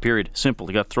third period? Simple.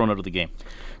 He got thrown out of the game.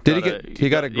 Did he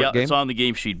got a great game? It's on the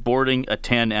game sheet. Boarding, a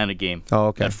 10, and a game. Oh,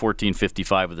 okay. At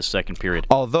 14:55 of the second period.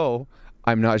 Although,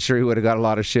 I'm not sure he would have got a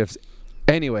lot of shifts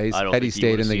anyways had he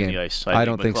stayed in the game. I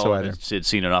don't think so either. He'd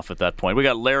seen enough at that point. We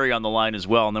got Larry on the line as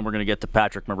well, and then we're going to get to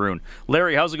Patrick Maroon.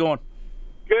 Larry, how's it going?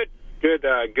 Good.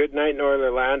 Good night,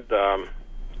 Northern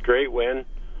Great win.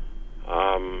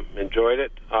 Enjoyed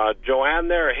it. Joanne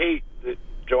there, hey,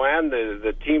 Joanne,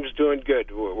 the team's doing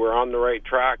good. We're on the right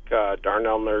track.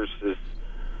 Darnell Nurse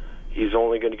he's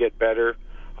only going to get better.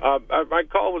 My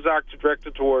call was actually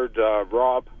directed toward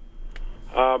Rob.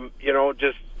 Connor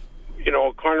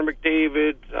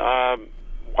McDavid,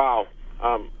 wow.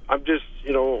 I'm just,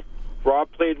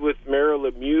 Rob played with Mario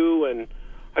Lemieux, and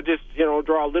I just,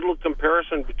 draw a little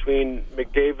comparison between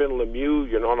McDavid and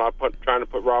Lemieux, not trying to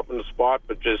put Rob in the spot,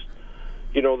 but just,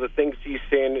 the things he's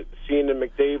seeing in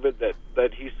McDavid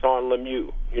that he saw in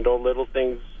Lemieux, little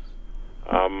things,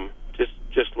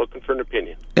 just looking for an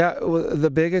opinion. Yeah, well, the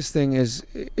biggest thing is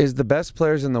the best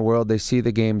players in the world, they see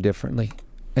the game differently.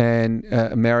 And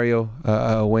Mario,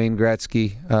 Wayne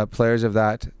Gretzky, players of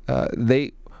that,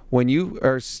 when you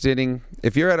are sitting,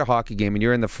 if you're at a hockey game and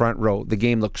you're in the front row, the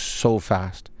game looks so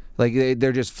fast. Like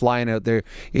they're just flying out there.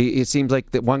 It seems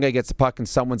like that one guy gets the puck and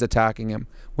someone's attacking him.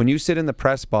 When you sit in the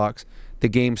press box, the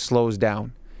game slows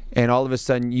down. And all of a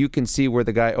sudden, you can see where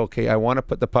the guy, okay, I want to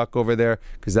put the puck over there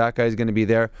because that guy's going to be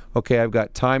there. Okay, I've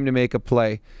got time to make a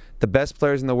play. The best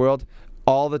players in the world,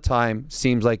 all the time,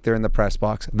 seems like they're in the press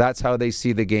box. That's how they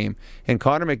see the game. And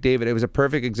Connor McDavid, it was a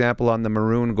perfect example on the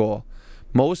Maroon goal.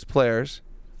 Most players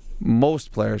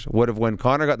would have, when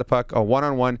Connor got the puck, a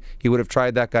one-on-one, he would have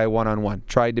tried that guy one-on-one,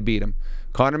 tried to beat him.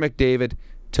 Connor McDavid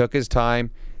took his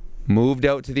time, moved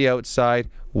out to the outside,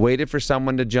 waited for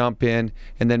someone to jump in,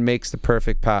 and then makes the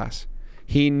perfect pass.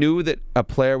 He knew that a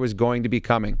player was going to be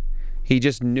coming. He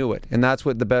just knew it, and that's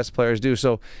what the best players do.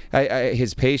 So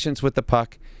his patience with the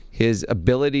puck, his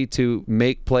ability to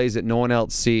make plays that no one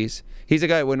else sees. He's a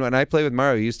guy, when I play with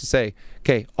Mario, he used to say,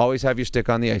 okay, always have your stick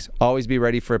on the ice. Always be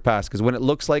ready for a pass. Because when it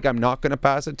looks like I'm not going to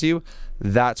pass it to you,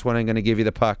 that's when I'm going to give you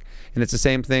the puck. And it's the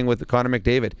same thing with Connor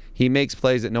McDavid. He makes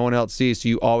plays that no one else sees, so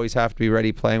you always have to be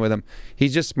ready playing with him.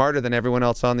 He's just smarter than everyone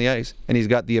else on the ice. And he's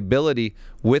got the ability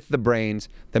with the brains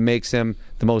that makes him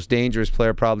the most dangerous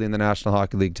player probably in the National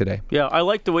Hockey League today. Yeah, I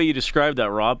like the way you described that,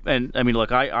 Rob. And, I mean,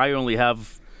 look, I only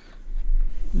have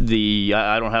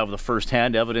I don't have the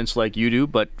first-hand evidence like you do,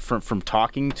 but from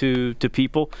talking to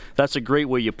people, that's a great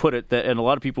way you put it. And a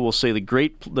lot of people will say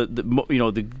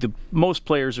the most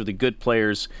players or the good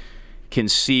players can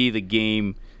see the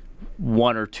game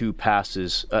one or two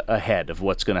passes ahead of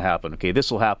what's going to happen. Okay,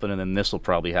 this will happen, and then this will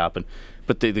probably happen.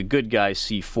 But the good guys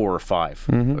see 4 or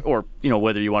 5, or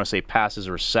whether you want to say passes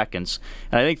or seconds.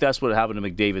 And I think that's what happened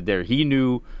to McDavid there. He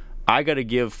knew, I got to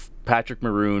give Patrick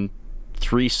Maroon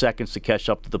 3 seconds to catch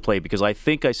up to the play, because I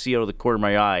think I see out of the corner of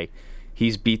my eye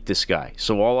he's beat this guy.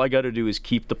 So all I got to do is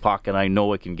keep the puck, and I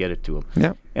know I can get it to him.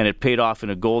 Yeah. And it paid off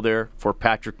in a goal there for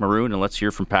Patrick Maroon, and let's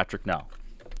hear from Patrick now.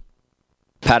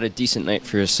 Had a decent night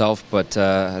for yourself, but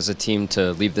as a team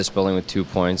to leave this building with 2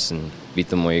 points and beat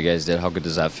them where you guys did, how good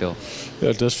does that feel? Yeah,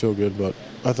 it does feel good, but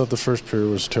I thought the first period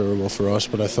was terrible for us,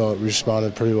 but I thought we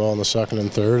responded pretty well in the second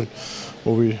and third,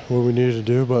 what we needed to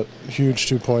do, but huge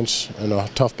 2 points and a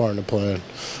tough barn to play in.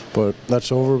 But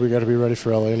that's over. We got to be ready for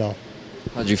LA now.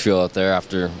 How'd you feel out there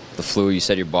after the flu? You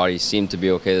said your body seemed to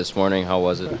be okay this morning. How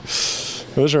was it?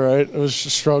 It was all right. It was a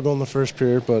struggle in the first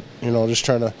period, but, just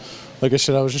trying to, like I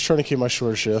said, I was just trying to keep my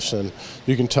short shifts, and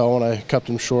you can tell when I kept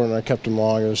them short and I kept them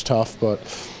long, it was tough, but,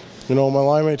 my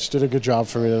line mates did a good job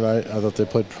for me tonight. I thought they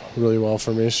played really well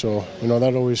for me, so,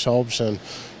 that always helps and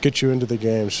gets you into the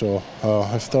game, so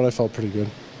I thought I felt pretty good.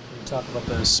 Talk about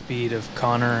the speed of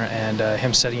Connor and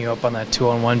him setting you up on that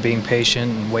 2-on-1, being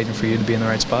patient and waiting for you to be in the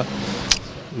right spot.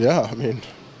 Yeah,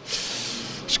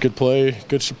 it's good play,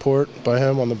 good support by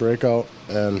him on the breakout,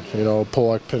 and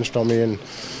Pollock pinched on me, and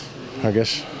I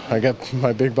guess I got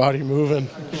my big body moving,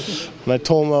 and I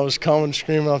told him I was coming,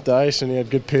 screaming off the ice, and he had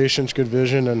good patience, good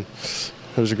vision, and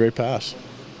it was a great pass.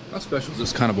 How special is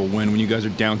this kind of a win when you guys are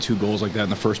down 2 goals like that in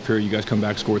the first period? You guys come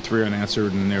back, score 3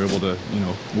 unanswered, and they're able to,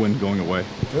 win going away.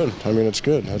 Good. It's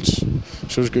good. It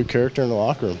shows good character in the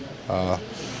locker room.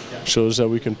 Shows that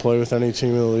we can play with any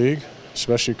team in the league,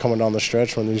 especially coming down the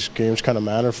stretch when these games kind of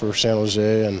matter for San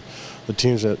Jose and the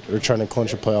teams that are trying to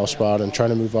clinch a playoff spot and trying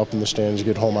to move up in the standings,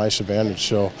 get home ice advantage.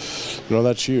 So,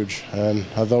 that's huge. And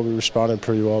I thought we responded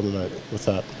pretty well tonight with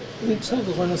that. Until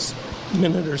the last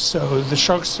minute or so, the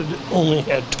Sharks had only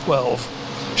had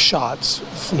 12 shots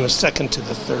from the second to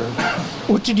the third.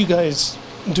 What did you guys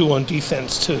do on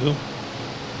defense, too?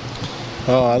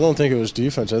 I don't think it was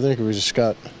defense. I think we just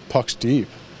got pucks deep.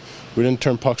 We didn't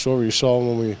turn pucks over. You saw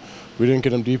when we didn't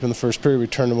get them deep in the first period. We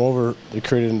turned them over. They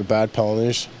created into bad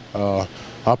penalties,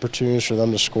 opportunities for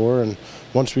them to score. And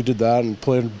once we did that and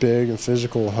played big and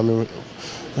physical,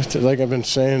 like I've been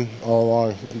saying all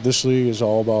along, this league is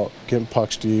all about getting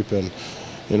pucks deep. And,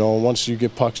 once you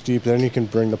get pucks deep, then you can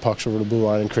bring the pucks over the blue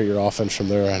line and create your offense from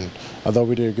there. And I thought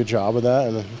we did a good job of that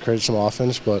and created some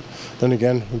offense. But then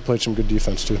again, we played some good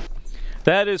defense too.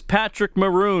 That is Patrick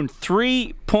Maroon.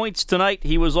 3 points tonight.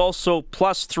 He was also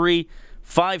 +3,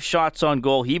 5 shots on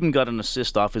goal. He even got an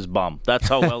assist off his bum. That's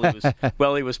how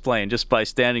well he was playing, just by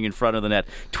standing in front of the net.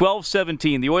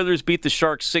 12-17. The Oilers beat the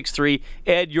Sharks 6-3.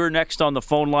 Ed, you're next on the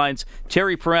phone lines.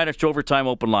 Terry Peranich, Overtime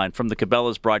Open Line from the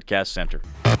Cabela's Broadcast Center.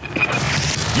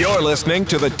 You're listening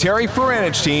to the Terry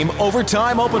Peranich Team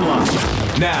Overtime Open Line.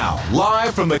 Now,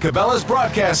 live from the Cabela's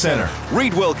Broadcast Center,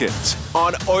 Reed Wilkins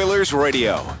on Oilers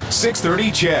Radio,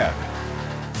 630 CHED.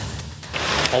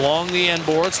 Along the end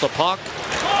boards, the puck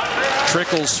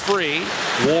trickles free.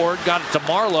 Ward got it to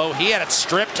Marlowe. He had it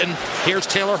stripped, and here's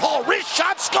Taylor Hall. Wrist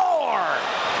shot, score!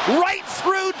 Right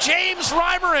through James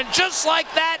Reimer, and just like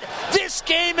that, this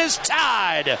game is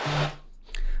tied.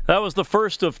 That was the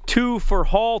first of 2 for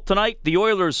Hall tonight. The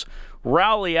Oilers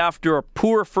rally after a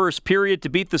poor first period to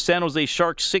beat the San Jose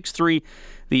Sharks 6-3.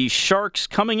 The Sharks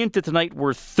coming into tonight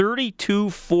were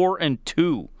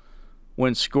 32-4-2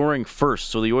 when scoring first.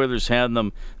 So the Oilers had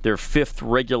them their 5th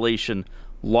regulation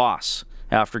loss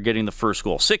after getting the first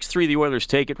goal. 6-3, the Oilers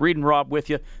take it. Reed and Rob with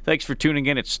you. Thanks for tuning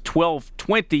in. It's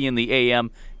 12:20 in the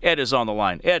AM. Ed is on the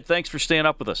line. Ed, thanks for staying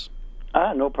up with us.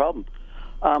 No problem.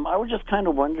 I was just kind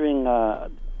of wondering,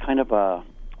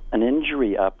 an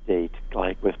injury update,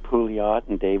 like with Pouliot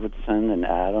and Davidson and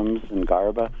Adams and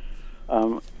Garba,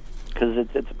 because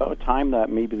it's about time that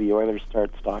maybe the Oilers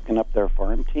start stocking up their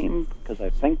farm team, because I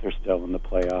think they're still in the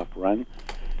playoff run.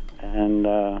 And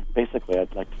basically,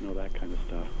 I'd like to know that kind of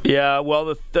stuff. Yeah,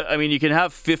 well, you can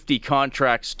have 50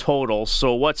 contracts total.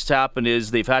 So what's happened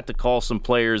is they've had to call some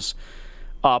players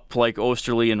up, like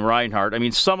Osterley and Reinhart.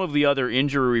 Some of the other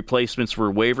injury replacements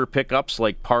were waiver pickups,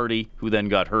 like Party, who then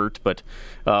got hurt, but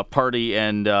Party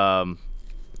and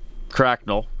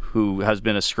Cracknell, who has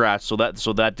been a scratch, so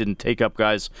that didn't take up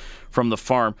guys from the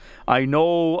farm. I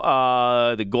know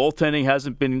the goaltending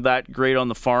hasn't been that great on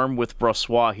the farm with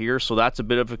Brossoit here, so that's a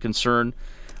bit of a concern.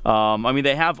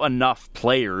 They have enough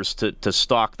players to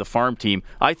stock the farm team.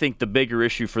 I think the bigger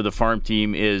issue for the farm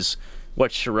team is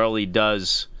what Chiarelli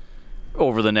does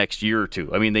over the next year or two.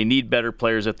 They need better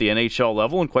players at the NHL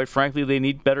level, and quite frankly, they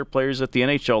need better players at the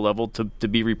NHL level to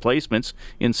be replacements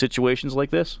in situations like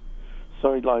this.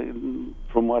 So,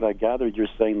 from what I gathered, you're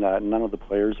saying that none of the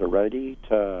players are ready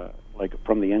to,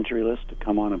 from the injury list, to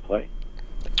come on and play?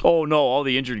 Oh, no, all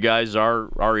the injured guys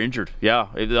are injured, yeah.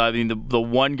 The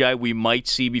one guy we might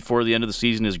see before the end of the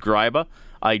season is Greiba.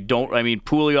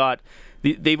 Pouliot...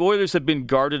 The Oilers have been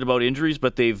guarded about injuries,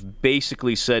 but they've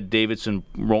basically said Davidson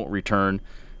won't return.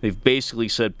 They've basically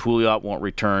said Pouliot won't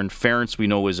return. Ference, we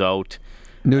know, is out.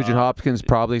 Nugent Hopkins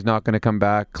probably is not going to come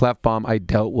back. Klefbom, I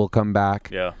doubt, will come back.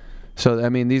 Yeah. So,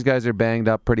 these guys are banged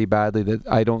up pretty badly that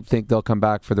I don't think they'll come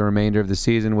back for the remainder of the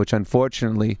season, which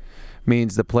unfortunately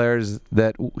means the players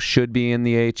that should be in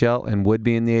the AHL and would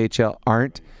be in the AHL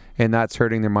aren't, and that's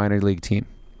hurting their minor league team.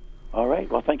 All right.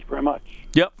 Well, thank you very much.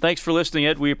 Yep. Thanks for listening,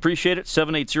 Ed. We appreciate it.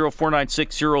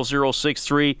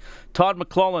 780-496-0063. Todd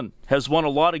McLellan has won a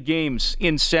lot of games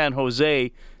in San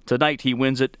Jose. Tonight he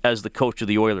wins it as the coach of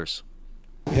the Oilers.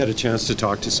 We had a chance to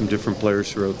talk to some different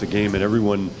players throughout the game, and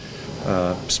everyone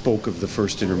spoke of the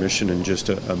first intermission and just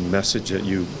a message that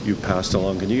you passed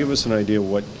along. Can you give us an idea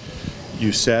what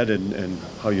you said and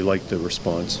how you liked the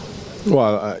response?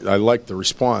 Well, I liked the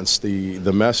response.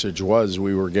 The message was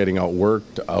we were getting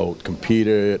outworked,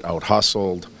 out-competed,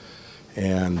 out-hustled,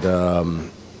 and,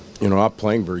 not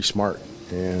playing very smart.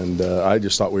 And I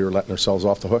just thought we were letting ourselves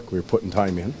off the hook. We were putting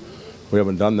time in. We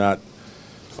haven't done that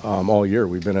all year.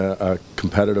 We've been a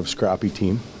competitive, scrappy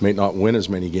team. May not win as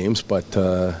many games, but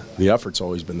the effort's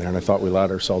always been there. And I thought we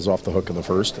let ourselves off the hook in the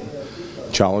first and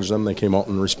challenged them. They came out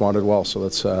and responded well, so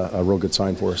that's a real good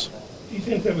sign for us. Do you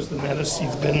think that was the maddest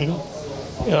you've been in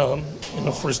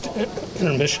the first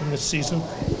intermission this season?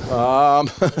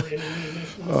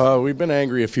 We've been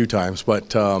angry a few times,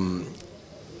 but our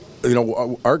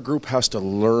group has to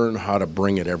learn how to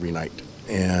bring it every night,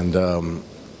 and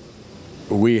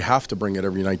we have to bring it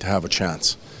every night to have a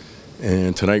chance.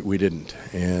 And tonight we didn't,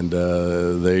 and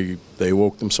they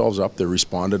woke themselves up. They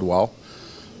responded well,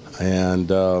 and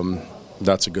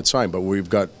that's a good sign. But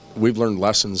we've learned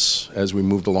lessons as we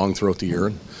moved along throughout the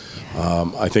year.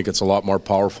 I think it's a lot more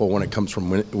powerful when it comes from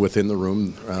within the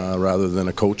room rather than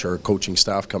a coach or a coaching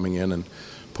staff coming in and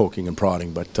poking and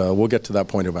prodding. But we'll get to that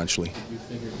point eventually. You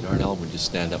figured Darnell would just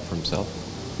stand up for himself?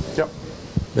 Yep.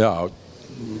 Yeah,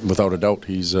 without a doubt.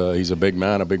 He's a big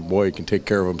man, a big boy. He can take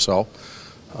care of himself.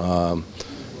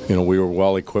 We were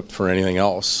well equipped for anything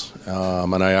else,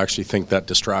 and I actually think that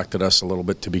distracted us a little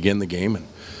bit to begin the game. And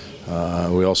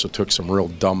we also took some real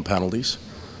dumb penalties.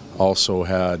 Also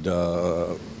had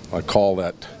a call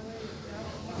that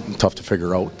tough to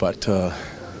figure out, but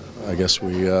I guess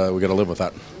we got to live with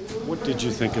that. What did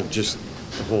you think of just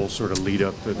the whole sort of lead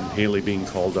up and Haley being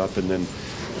called up and then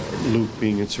Luke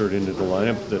being inserted into the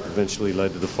lineup that eventually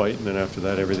led to the fight, and then after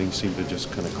that everything seemed to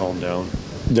just kind of calm down?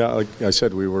 Yeah, like I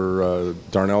said, we were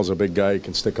Darnell's a big guy. He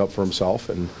can stick up for himself,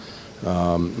 and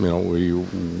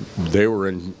they were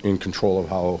in control of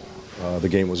how the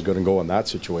game was going to go in that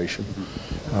situation.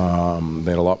 They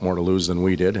had a lot more to lose than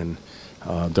we did, and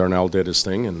Darnell did his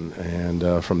thing,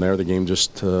 and from there the game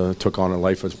just took on a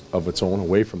life of its own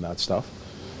away from that stuff.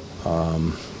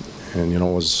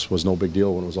 It was no big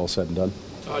deal when it was all said and done.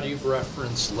 Todd, you've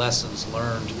referenced lessons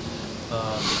learned.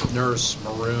 Nurse,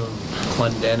 Maroon,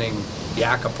 Clendenning,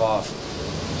 Yakupov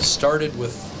started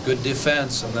with good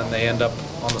defense, and then they end up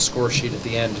on the score sheet at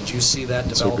the end. Did you see that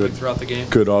developing throughout the game?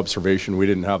 Good observation. We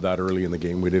didn't have that early in the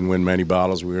game. We didn't win many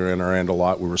battles. We were in our end a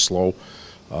lot. We were slow.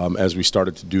 As we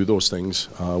started to do those things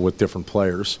with different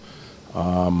players,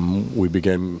 we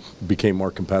became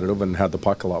more competitive and had the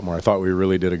puck a lot more. I thought we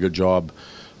really did a good job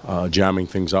jamming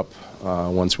things up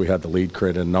once we had the lead,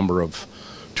 created a number of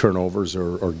turnovers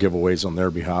or giveaways on their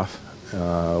behalf,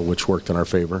 which worked in our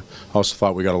favor. I also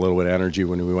thought we got a little bit of energy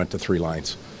when we went to three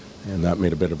lines, and that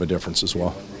made a bit of a difference as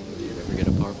well. You'd ever get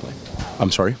a power play?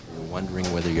 I'm sorry? You're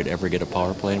wondering whether you'd ever get a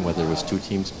power play and whether it was two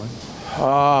teams playing?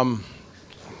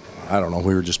 I don't know.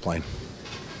 We were just playing.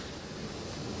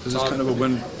 Does this kind of a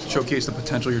win showcase the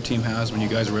potential your team has when you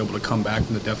guys were able to come back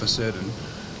from the deficit and,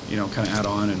 kind of add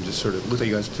on and just sort of look like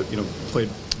you guys played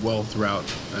well throughout?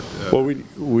 Well,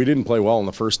 we didn't play well in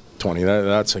the first 20.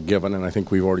 That's a given, and I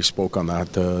think we've already spoke on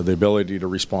that. The ability to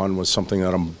respond was something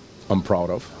that I'm proud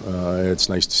of. It's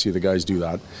nice to see the guys do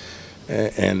that.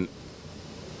 And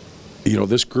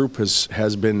this group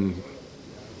has been,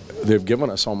 they've given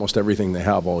us almost everything they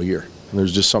have all year. And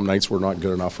there's just some nights we're not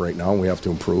good enough right now, and we have to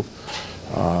improve.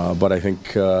 But I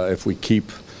think if we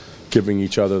keep giving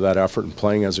each other that effort and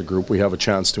playing as a group, we have a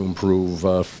chance to improve.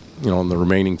 In the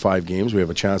remaining 5 games, we have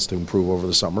a chance to improve over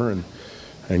the summer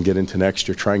and get into next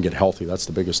year. Try and get healthy. That's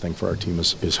the biggest thing for our team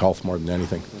is health more than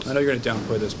anything. I know you're going to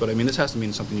downplay this, but this has to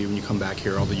mean something to you when you come back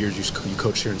here. All the years you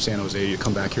coached here in San Jose, you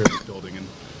come back here in this building, and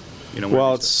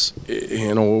Well, it's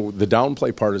the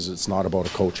downplay part is it's not about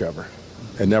a coach ever.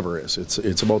 It never is.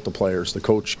 It's about the players. The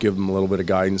coach give them a little bit of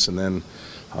guidance, and then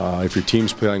if your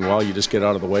team's playing well, you just get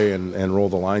out of the way and roll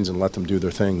the lines and let them do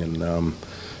their thing. And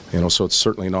so it's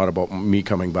certainly not about me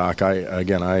coming back.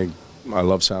 I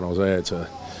love San Jose.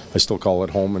 I still call it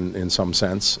home in some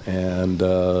sense. And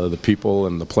the people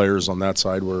and the players on that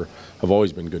side have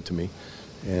always been good to me,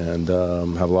 and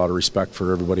have a lot of respect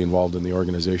for everybody involved in the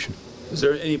organization. Is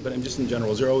there any, but just in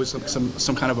general, is there always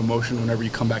some kind of emotion whenever you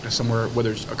come back to somewhere,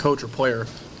 whether it's a coach or player,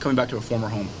 coming back to a former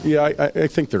home? Yeah, I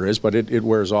think there is, but it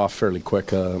wears off fairly quick.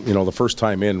 The first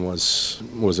time in was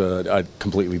a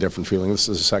completely different feeling. This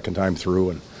is the second time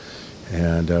through,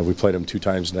 And we played him 2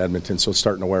 times in Edmonton, so it's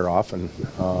starting to wear off, and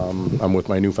I'm with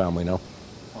my new family now.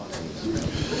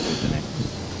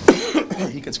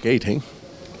 He can skate, hey?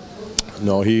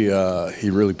 No, he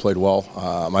really played well.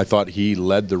 I thought he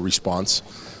led the response,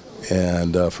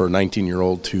 and for a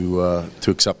 19-year-old to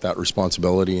accept that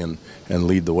responsibility and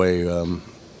lead the way,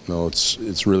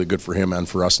 it's really good for him and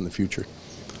for us in the future.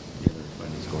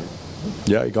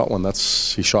 Yeah, he got one.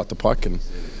 He shot the puck, and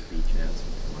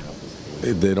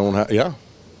they don't have. Yeah,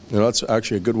 that's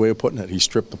actually a good way of putting it. He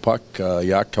stripped the puck.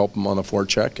 Yak helped him on a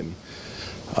forecheck, and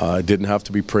it didn't have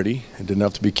to be pretty. It didn't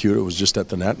have to be cute. It was just at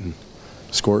the net and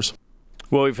scores.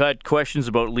 Well, we've had questions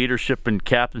about leadership and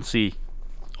captaincy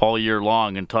all year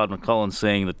long, and Todd McClellan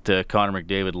saying that Connor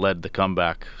McDavid led the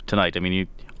comeback tonight. I mean, he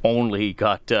only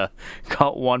got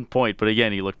 1 point, but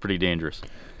again, he looked pretty dangerous.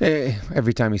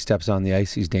 Every time he steps on the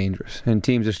ice, he's dangerous. And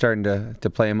teams are starting to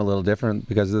play him a little different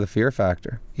because of the fear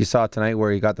factor. You saw tonight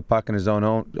where he got the puck in his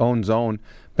own zone,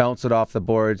 bounced it off the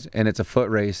boards, and it's a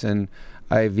foot race. And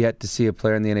I've yet to see a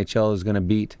player in the NHL who's going to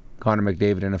beat Connor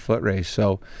McDavid in a foot race.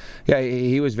 So, yeah,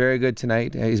 he was very good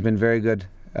tonight. He's been very good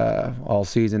all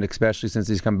season, especially since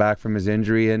he's come back from his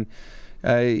injury. And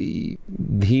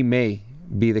he may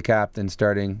be the captain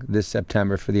starting this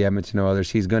September for the Edmonton Oilers.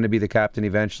 He's going to be the captain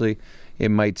eventually. It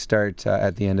might start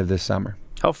at the end of this summer.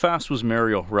 How fast was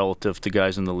Mario relative to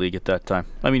guys in the league at that time?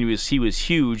 I mean, he was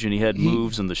huge, and he had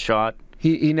moves and the shot.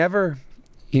 He never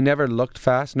looked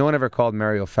fast. No one ever called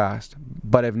Mario fast,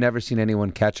 but I've never seen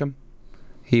anyone catch him.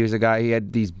 He was a guy, he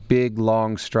had these big,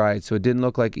 long strides, so it didn't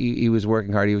look like he was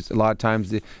working hard. He was, a lot of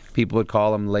times people would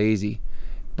call him lazy,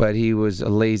 but he was a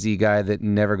lazy guy that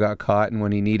never got caught, and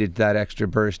when he needed that extra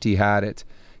burst, he had it.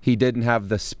 He didn't have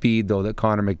the speed, though, that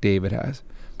Connor McDavid has.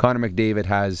 Connor McDavid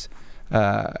has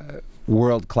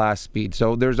world-class speed.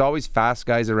 So there's always fast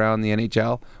guys around the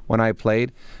NHL when I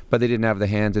played, but they didn't have the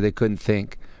hands or they couldn't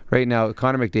think. Right now,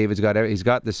 Connor McDavid's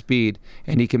got the speed,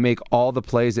 and he can make all the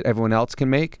plays that everyone else can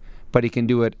make, but he can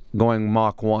do it going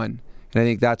Mach 1. And I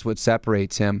think that's what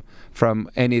separates him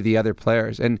from any of the other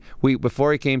players. And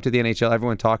before he came to the NHL,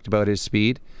 everyone talked about his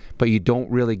speed, but you don't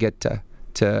really get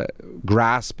to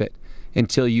grasp it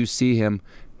until you see him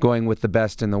going with the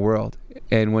best in the world.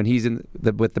 And when he's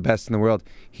with the best in the world,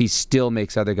 he still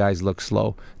makes other guys look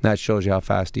slow. And that shows you how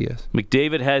fast he is.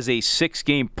 McDavid has a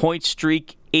 6-game point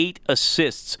streak, 8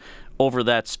 assists over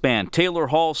that span. Taylor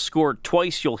Hall scored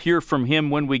twice. You'll hear from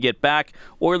him when we get back.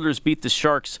 Oilers beat the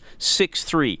Sharks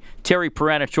 6-3. Terry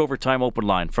Peranich, Overtime Open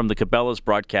Line from the Cabela's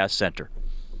Broadcast Center.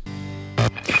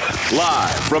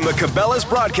 Live from the Cabela's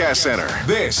Broadcast Center,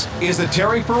 this is the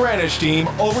Terry Peranich Team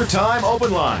Overtime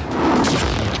Open Line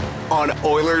on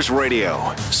Oilers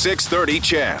Radio, 630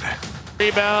 CHED.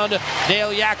 Rebound,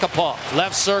 Nail Yakupov.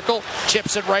 Left circle,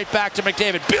 chips it right back to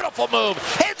McDavid. Beautiful move,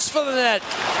 hits for the net.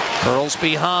 Curls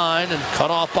behind and cut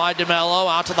off by DeMello.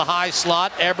 Out to the high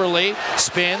slot. Eberle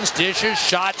spins, dishes,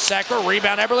 shot, Sekera.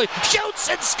 Rebound, Eberle shoots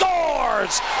and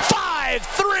scores.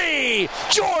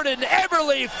 5-3. Jordan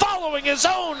Eberle following his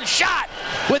own shot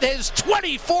with his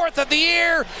 24th of the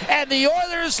year, and the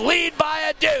Oilers lead by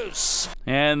a deuce.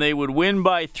 And they would win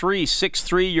by 3,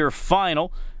 6-3 your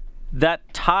final.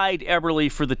 That tied Eberle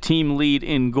for the team lead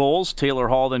in goals. Taylor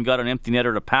Hall then got an empty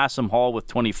netter to pass him. Hall with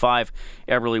 25,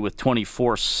 Eberle with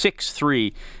 24.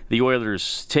 6-3. The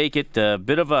Oilers take it. A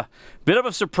bit of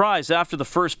a surprise after the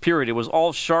first period. It was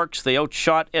all Sharks. They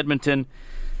outshot Edmonton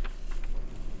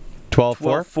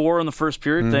 12-4 in the first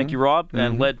period. Mm-hmm. Thank you, Rob.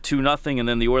 And led 2-0, and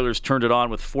then the Oilers turned it on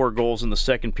with 4 goals in the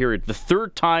second period. The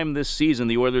third time this season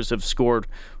the Oilers have scored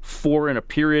 4 in a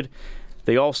period.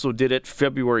 They also did it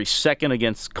February 2nd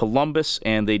against Columbus,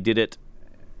 and they did it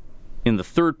in the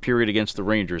third period against the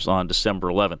Rangers on December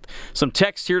 11th. Some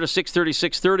text here to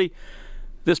 630.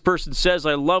 This person says,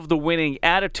 I love the winning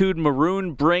attitude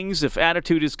Maroon brings. If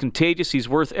attitude is contagious, he's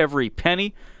worth every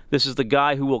penny. This is the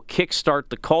guy who will kickstart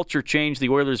the culture change the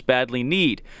Oilers badly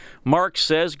need. Mark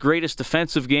says, greatest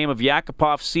defensive game of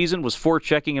Yakupov's season was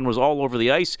forechecking and was all over the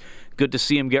ice. Good to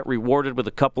see him get rewarded with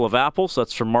a couple of apples.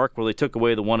 That's from Mark, where they took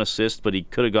away the 1 assist, but he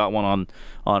could have got one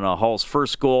on Hall's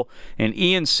first goal. And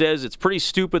Ian says, it's pretty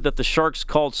stupid that the Sharks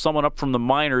called someone up from the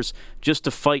minors just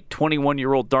to fight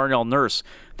 21-year-old Darnell Nurse.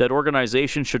 That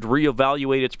organization should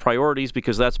reevaluate its priorities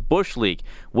because that's Bush League.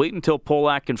 Wait until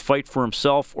Polak can fight for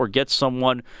himself or get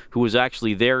someone who is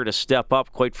actually there to step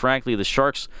up. Quite frankly, the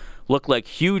Sharks look like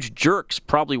huge jerks,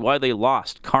 probably why they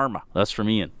lost. Karma. That's from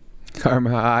Ian.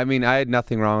 Karma. I mean, I had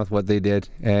nothing wrong with what they did,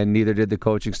 and neither did the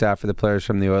coaching staff or the players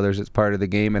from the Oilers. It's part of the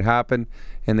game. It happened,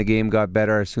 and the game got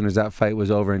better as soon as that fight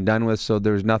was over and done with, so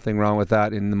there was nothing wrong with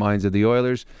that in the minds of the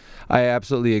Oilers. I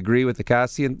absolutely agree with with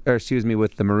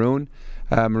the Maroon.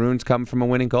 Maroon's come from a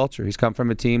winning culture. He's come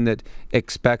from a team that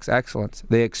expects excellence.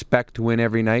 They expect to win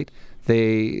every night.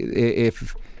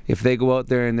 If they go out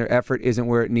there and their effort isn't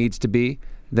where it needs to be,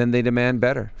 then they demand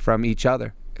better from each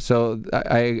other. So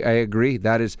I agree.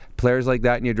 That is, players like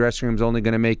that in your dressing room is only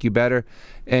going to make you better.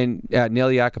 And Nail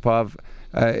Yakupov,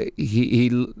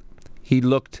 he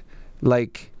looked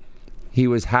like he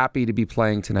was happy to be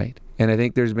playing tonight. And I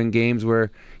think there's been games where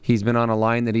he's been on a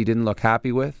line that he didn't look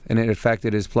happy with, and it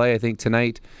affected his play. I think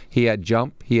tonight he had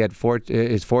jump. He had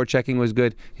his forechecking was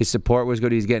good. His support was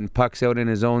good. He's getting pucks out in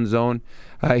his own zone.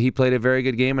 He played a very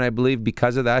good game, and I believe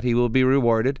because of that he will be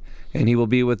rewarded, and he will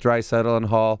be with Draisaitl and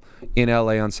Hall in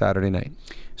LA on Saturday night.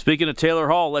 Speaking of Taylor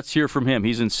Hall, let's hear from him.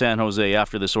 He's in San Jose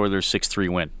after this Oilers 6-3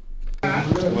 win.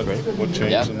 What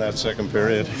changed in that second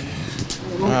period?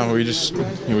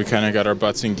 We kind of got our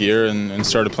butts in gear and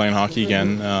started playing hockey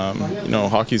again.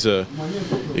 Hockey's it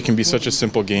can be such a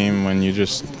simple game when you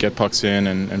just get pucks in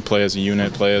and play as a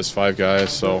unit, play as 5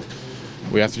 guys. So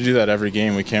we have to do that every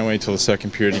game. We can't wait till the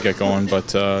second period to get going, but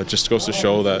just goes to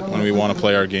show that when we want to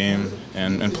play our game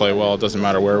and play well, it doesn't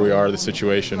matter where we are, the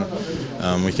situation,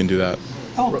 we can do that.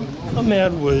 How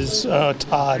mad was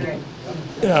Todd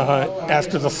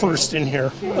after the first in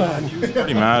here?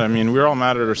 Pretty mad. I mean, we were all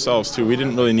mad at ourselves too. We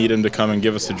didn't really need him to come and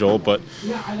give us a jolt, but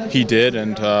he did,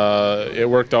 and it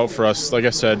worked out for us. Like I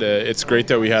said, it's great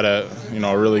that we had a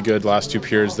really good last 2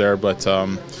 periods there, but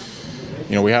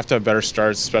we have to have better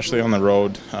starts, especially on the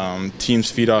road. Teams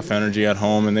feed off energy at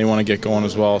home, and they want to get going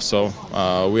as well.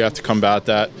 So we have to combat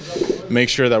that, make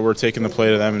sure that we're taking the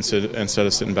play to them instead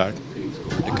of sitting back.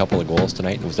 A couple of goals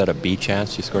tonight. Was that a B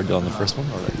chance you scored on the first one?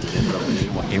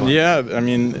 Yeah, I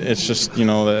mean, it's just,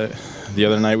 the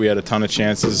other night we had a ton of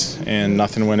chances and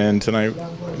nothing went in. Tonight,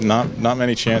 not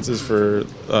many chances for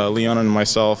Leon and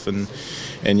myself and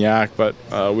Yak, but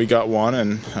we got one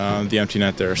and the empty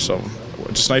net there. So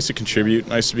just nice to contribute,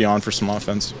 nice to be on for some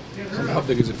offense. How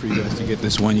big is it for you guys to get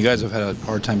this win? You guys have had a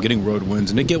hard time getting road wins,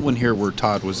 and to get one here where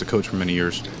Todd was the coach for many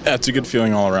years. Yeah, it's a good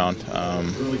feeling all around.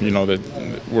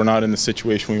 That we're not in the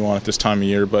situation we want at this time of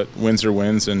year, but wins are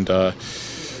wins, and we're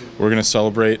going to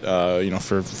celebrate, for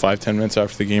 5-10 minutes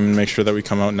after the game and make sure that we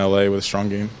come out in LA with a strong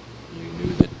game. You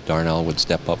knew that Darnell would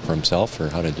step up for himself, or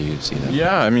how did you see that?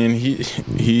 Yeah, I mean,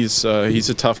 he's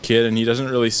a tough kid, and he doesn't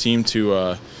really seem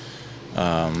to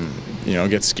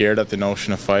get scared at the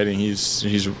notion of fighting.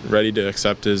 He's ready to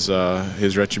accept his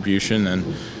retribution,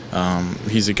 and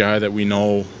he's a guy that we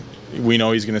know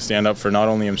he's going to stand up for not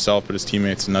only himself but his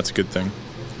teammates, and that's a good thing.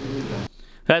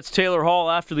 That's Taylor Hall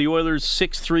after the Oilers'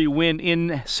 6-3 win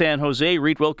in San Jose.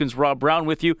 Reed Wilkins, Rob Brown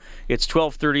with you. It's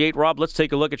 12:38. Rob, let's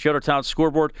take a look at Shuttertown's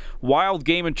scoreboard. Wild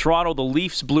game in Toronto. The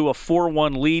Leafs blew a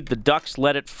 4-1 lead. The Ducks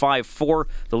led it 5-4.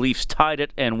 The Leafs tied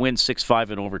it and win 6-5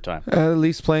 in overtime. The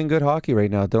Leafs playing good hockey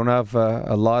right now. Don't have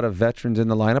a lot of veterans in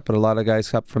the lineup, but a lot of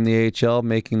guys up from the AHL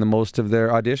making the most of their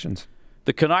auditions.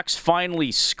 The Canucks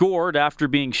finally scored after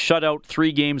being shut out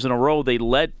 3 games in a row. They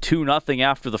led 2-0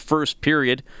 after the first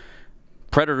period.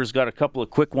 Predators got a couple of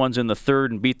quick ones in the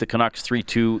third and beat the Canucks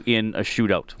 3-2 in a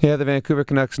shootout. Yeah, the Vancouver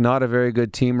Canucks, not a very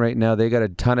good team right now. They got a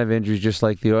ton of injuries just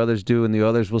like the Oilers do, and the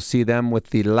Oilers will see them with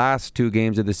the last 2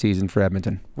 games of the season for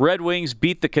Edmonton. Red Wings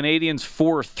beat the Canadiens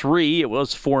 4-3. It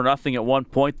was 4-0 at one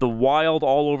point. The Wild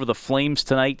all over the Flames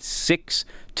tonight, 6-2.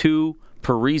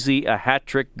 Parise, a hat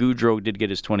trick. Goudreau did get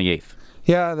his 28th.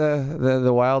 Yeah,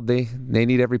 the Wild, they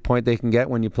need every point they can get.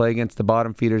 When you play against the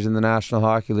bottom feeders in the National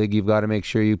Hockey League, you've got to make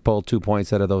sure you pull 2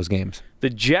 points out of those games. The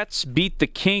Jets beat the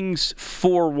Kings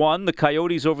 4-1. The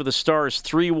Coyotes over the Stars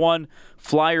 3-1.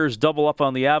 Flyers double up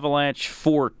on the Avalanche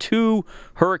 4-2.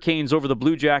 Hurricanes over the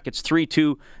Blue Jackets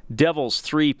 3-2. Devils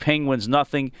 3, Penguins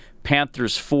nothing.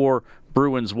 Panthers 4,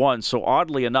 Bruins 1. So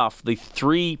oddly enough, the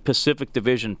 3 Pacific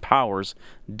Division powers,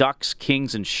 Ducks,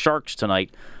 Kings, and Sharks tonight,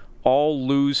 all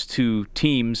lose to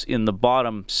teams in the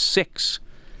bottom 6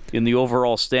 in the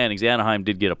overall standings. Anaheim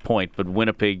did get a point, but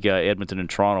Winnipeg, Edmonton, and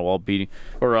Toronto all beating.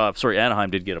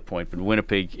 Anaheim did get a point, but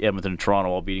Winnipeg, Edmonton, and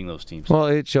Toronto all beating those teams. Well,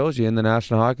 it shows you in the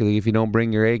National Hockey League, if you don't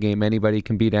bring your A game, anybody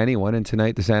can beat anyone. And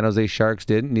tonight, the San Jose Sharks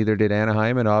didn't. Neither did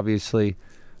Anaheim, and obviously,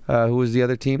 who was the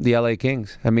other team? The LA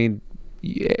Kings. I mean,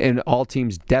 and all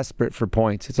teams desperate for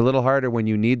points. It's a little harder when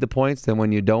you need the points than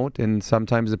when you don't, and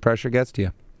sometimes the pressure gets to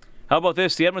you. How about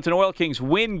this? The Edmonton Oil Kings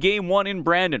win Game 1 in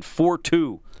Brandon,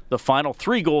 4-2. The final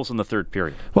 3 goals in the third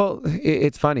period. Well,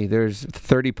 it's funny. There's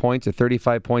 30 points or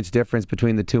 35 points difference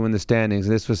between the 2 in the standings.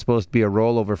 This was supposed to be a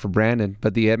rollover for Brandon,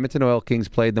 but the Edmonton Oil Kings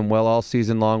played them well all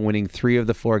season long, winning 3 of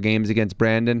the 4 games against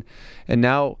Brandon. And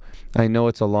now, I know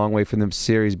it's a long way from the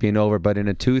series being over, but in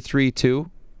a 2-3-2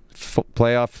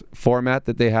 playoff format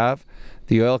that they have,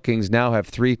 the Oil Kings now have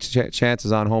 3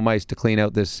 chances on home ice to clean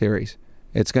out this series.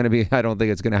 It's going to be, I don't think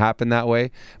it's going to happen that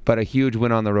way, but a huge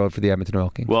win on the road for the Edmonton Oil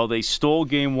Kings. Well, they stole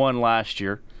Game 1 last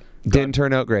year. Didn't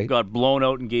turn out great. Got blown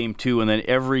out in Game 2, and then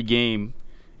every game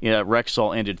at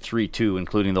Rexall ended 3-2,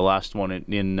 including the last one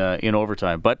in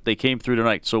overtime. But they came through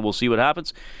tonight, so we'll see what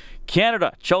happens.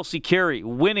 Canada, Chelsea Carey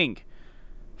winning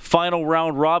final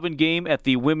round robin game at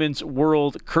the Women's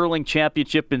World Curling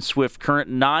Championship in Swift Current,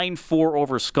 9-4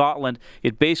 over Scotland.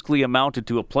 It basically amounted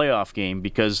to a playoff game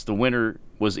because the winner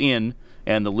was in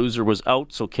and the loser was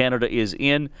out, so Canada is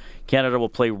in. Canada will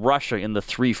play Russia in the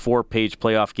 3-4 page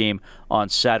playoff game on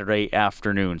Saturday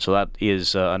afternoon. So that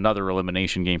is another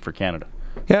elimination game for Canada.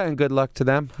 Yeah, and good luck to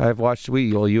them. You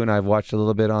and I have watched a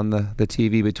little bit on the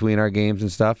TV between our games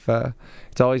and stuff.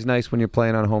 It's always nice when you're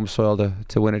playing on home soil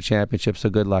to win a championship, so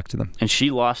good luck to them. And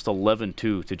she lost 11-2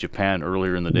 to Japan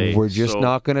earlier in the day. We're just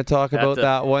not going to talk about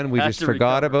that one. We just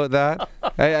forgot about that.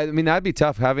 I mean, that'd be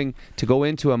tough, having to go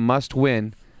into a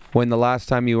must-win when the last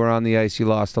time you were on the ice you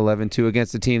lost 11-2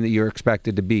 against a team that you're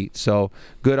expected to beat. So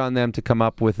good on them to come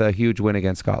up with a huge win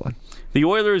against Scotland. The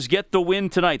Oilers get the win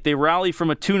tonight. They rally from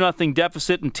a 2-0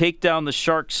 deficit and take down the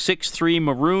Sharks 6-3.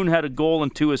 Maroon had a goal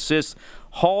and 2 assists.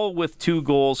 Hall with 2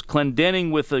 goals.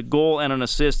 Clendenning with a goal and an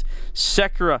assist.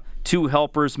 Sekera 2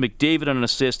 helpers. McDavid an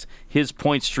assist. His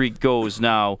point streak goes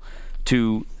now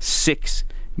to 6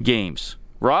 games.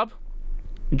 Rob,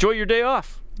 enjoy your day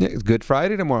off. Yeah, it's Good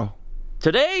Friday tomorrow.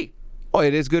 Today? Oh,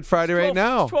 it is Good Friday right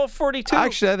now. 12:42.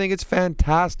 Actually, I think it's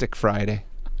Fantastic Friday.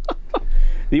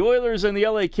 The Oilers and the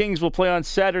LA Kings will play on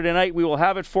Saturday night. We will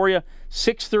have it for you.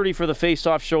 6:30 for the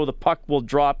face-off show. The puck will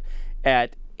drop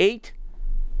at 8.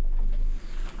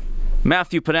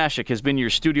 Matthew Panashik has been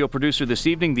your studio producer this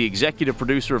evening. The executive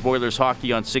producer of Oilers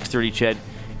Hockey on 630 CHED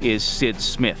is Sid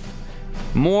Smith.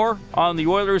 More on the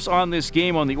Oilers on this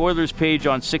game on the Oilers page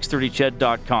on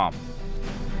 630ched.com.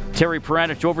 Terry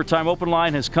Peranich Overtime Open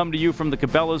Line has come to you from the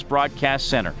Cabela's Broadcast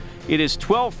Center. It is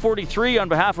 12:43. On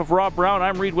behalf of Rob Brown,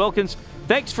 I'm Reed Wilkins.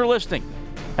 Thanks for listening.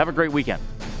 Have a great weekend.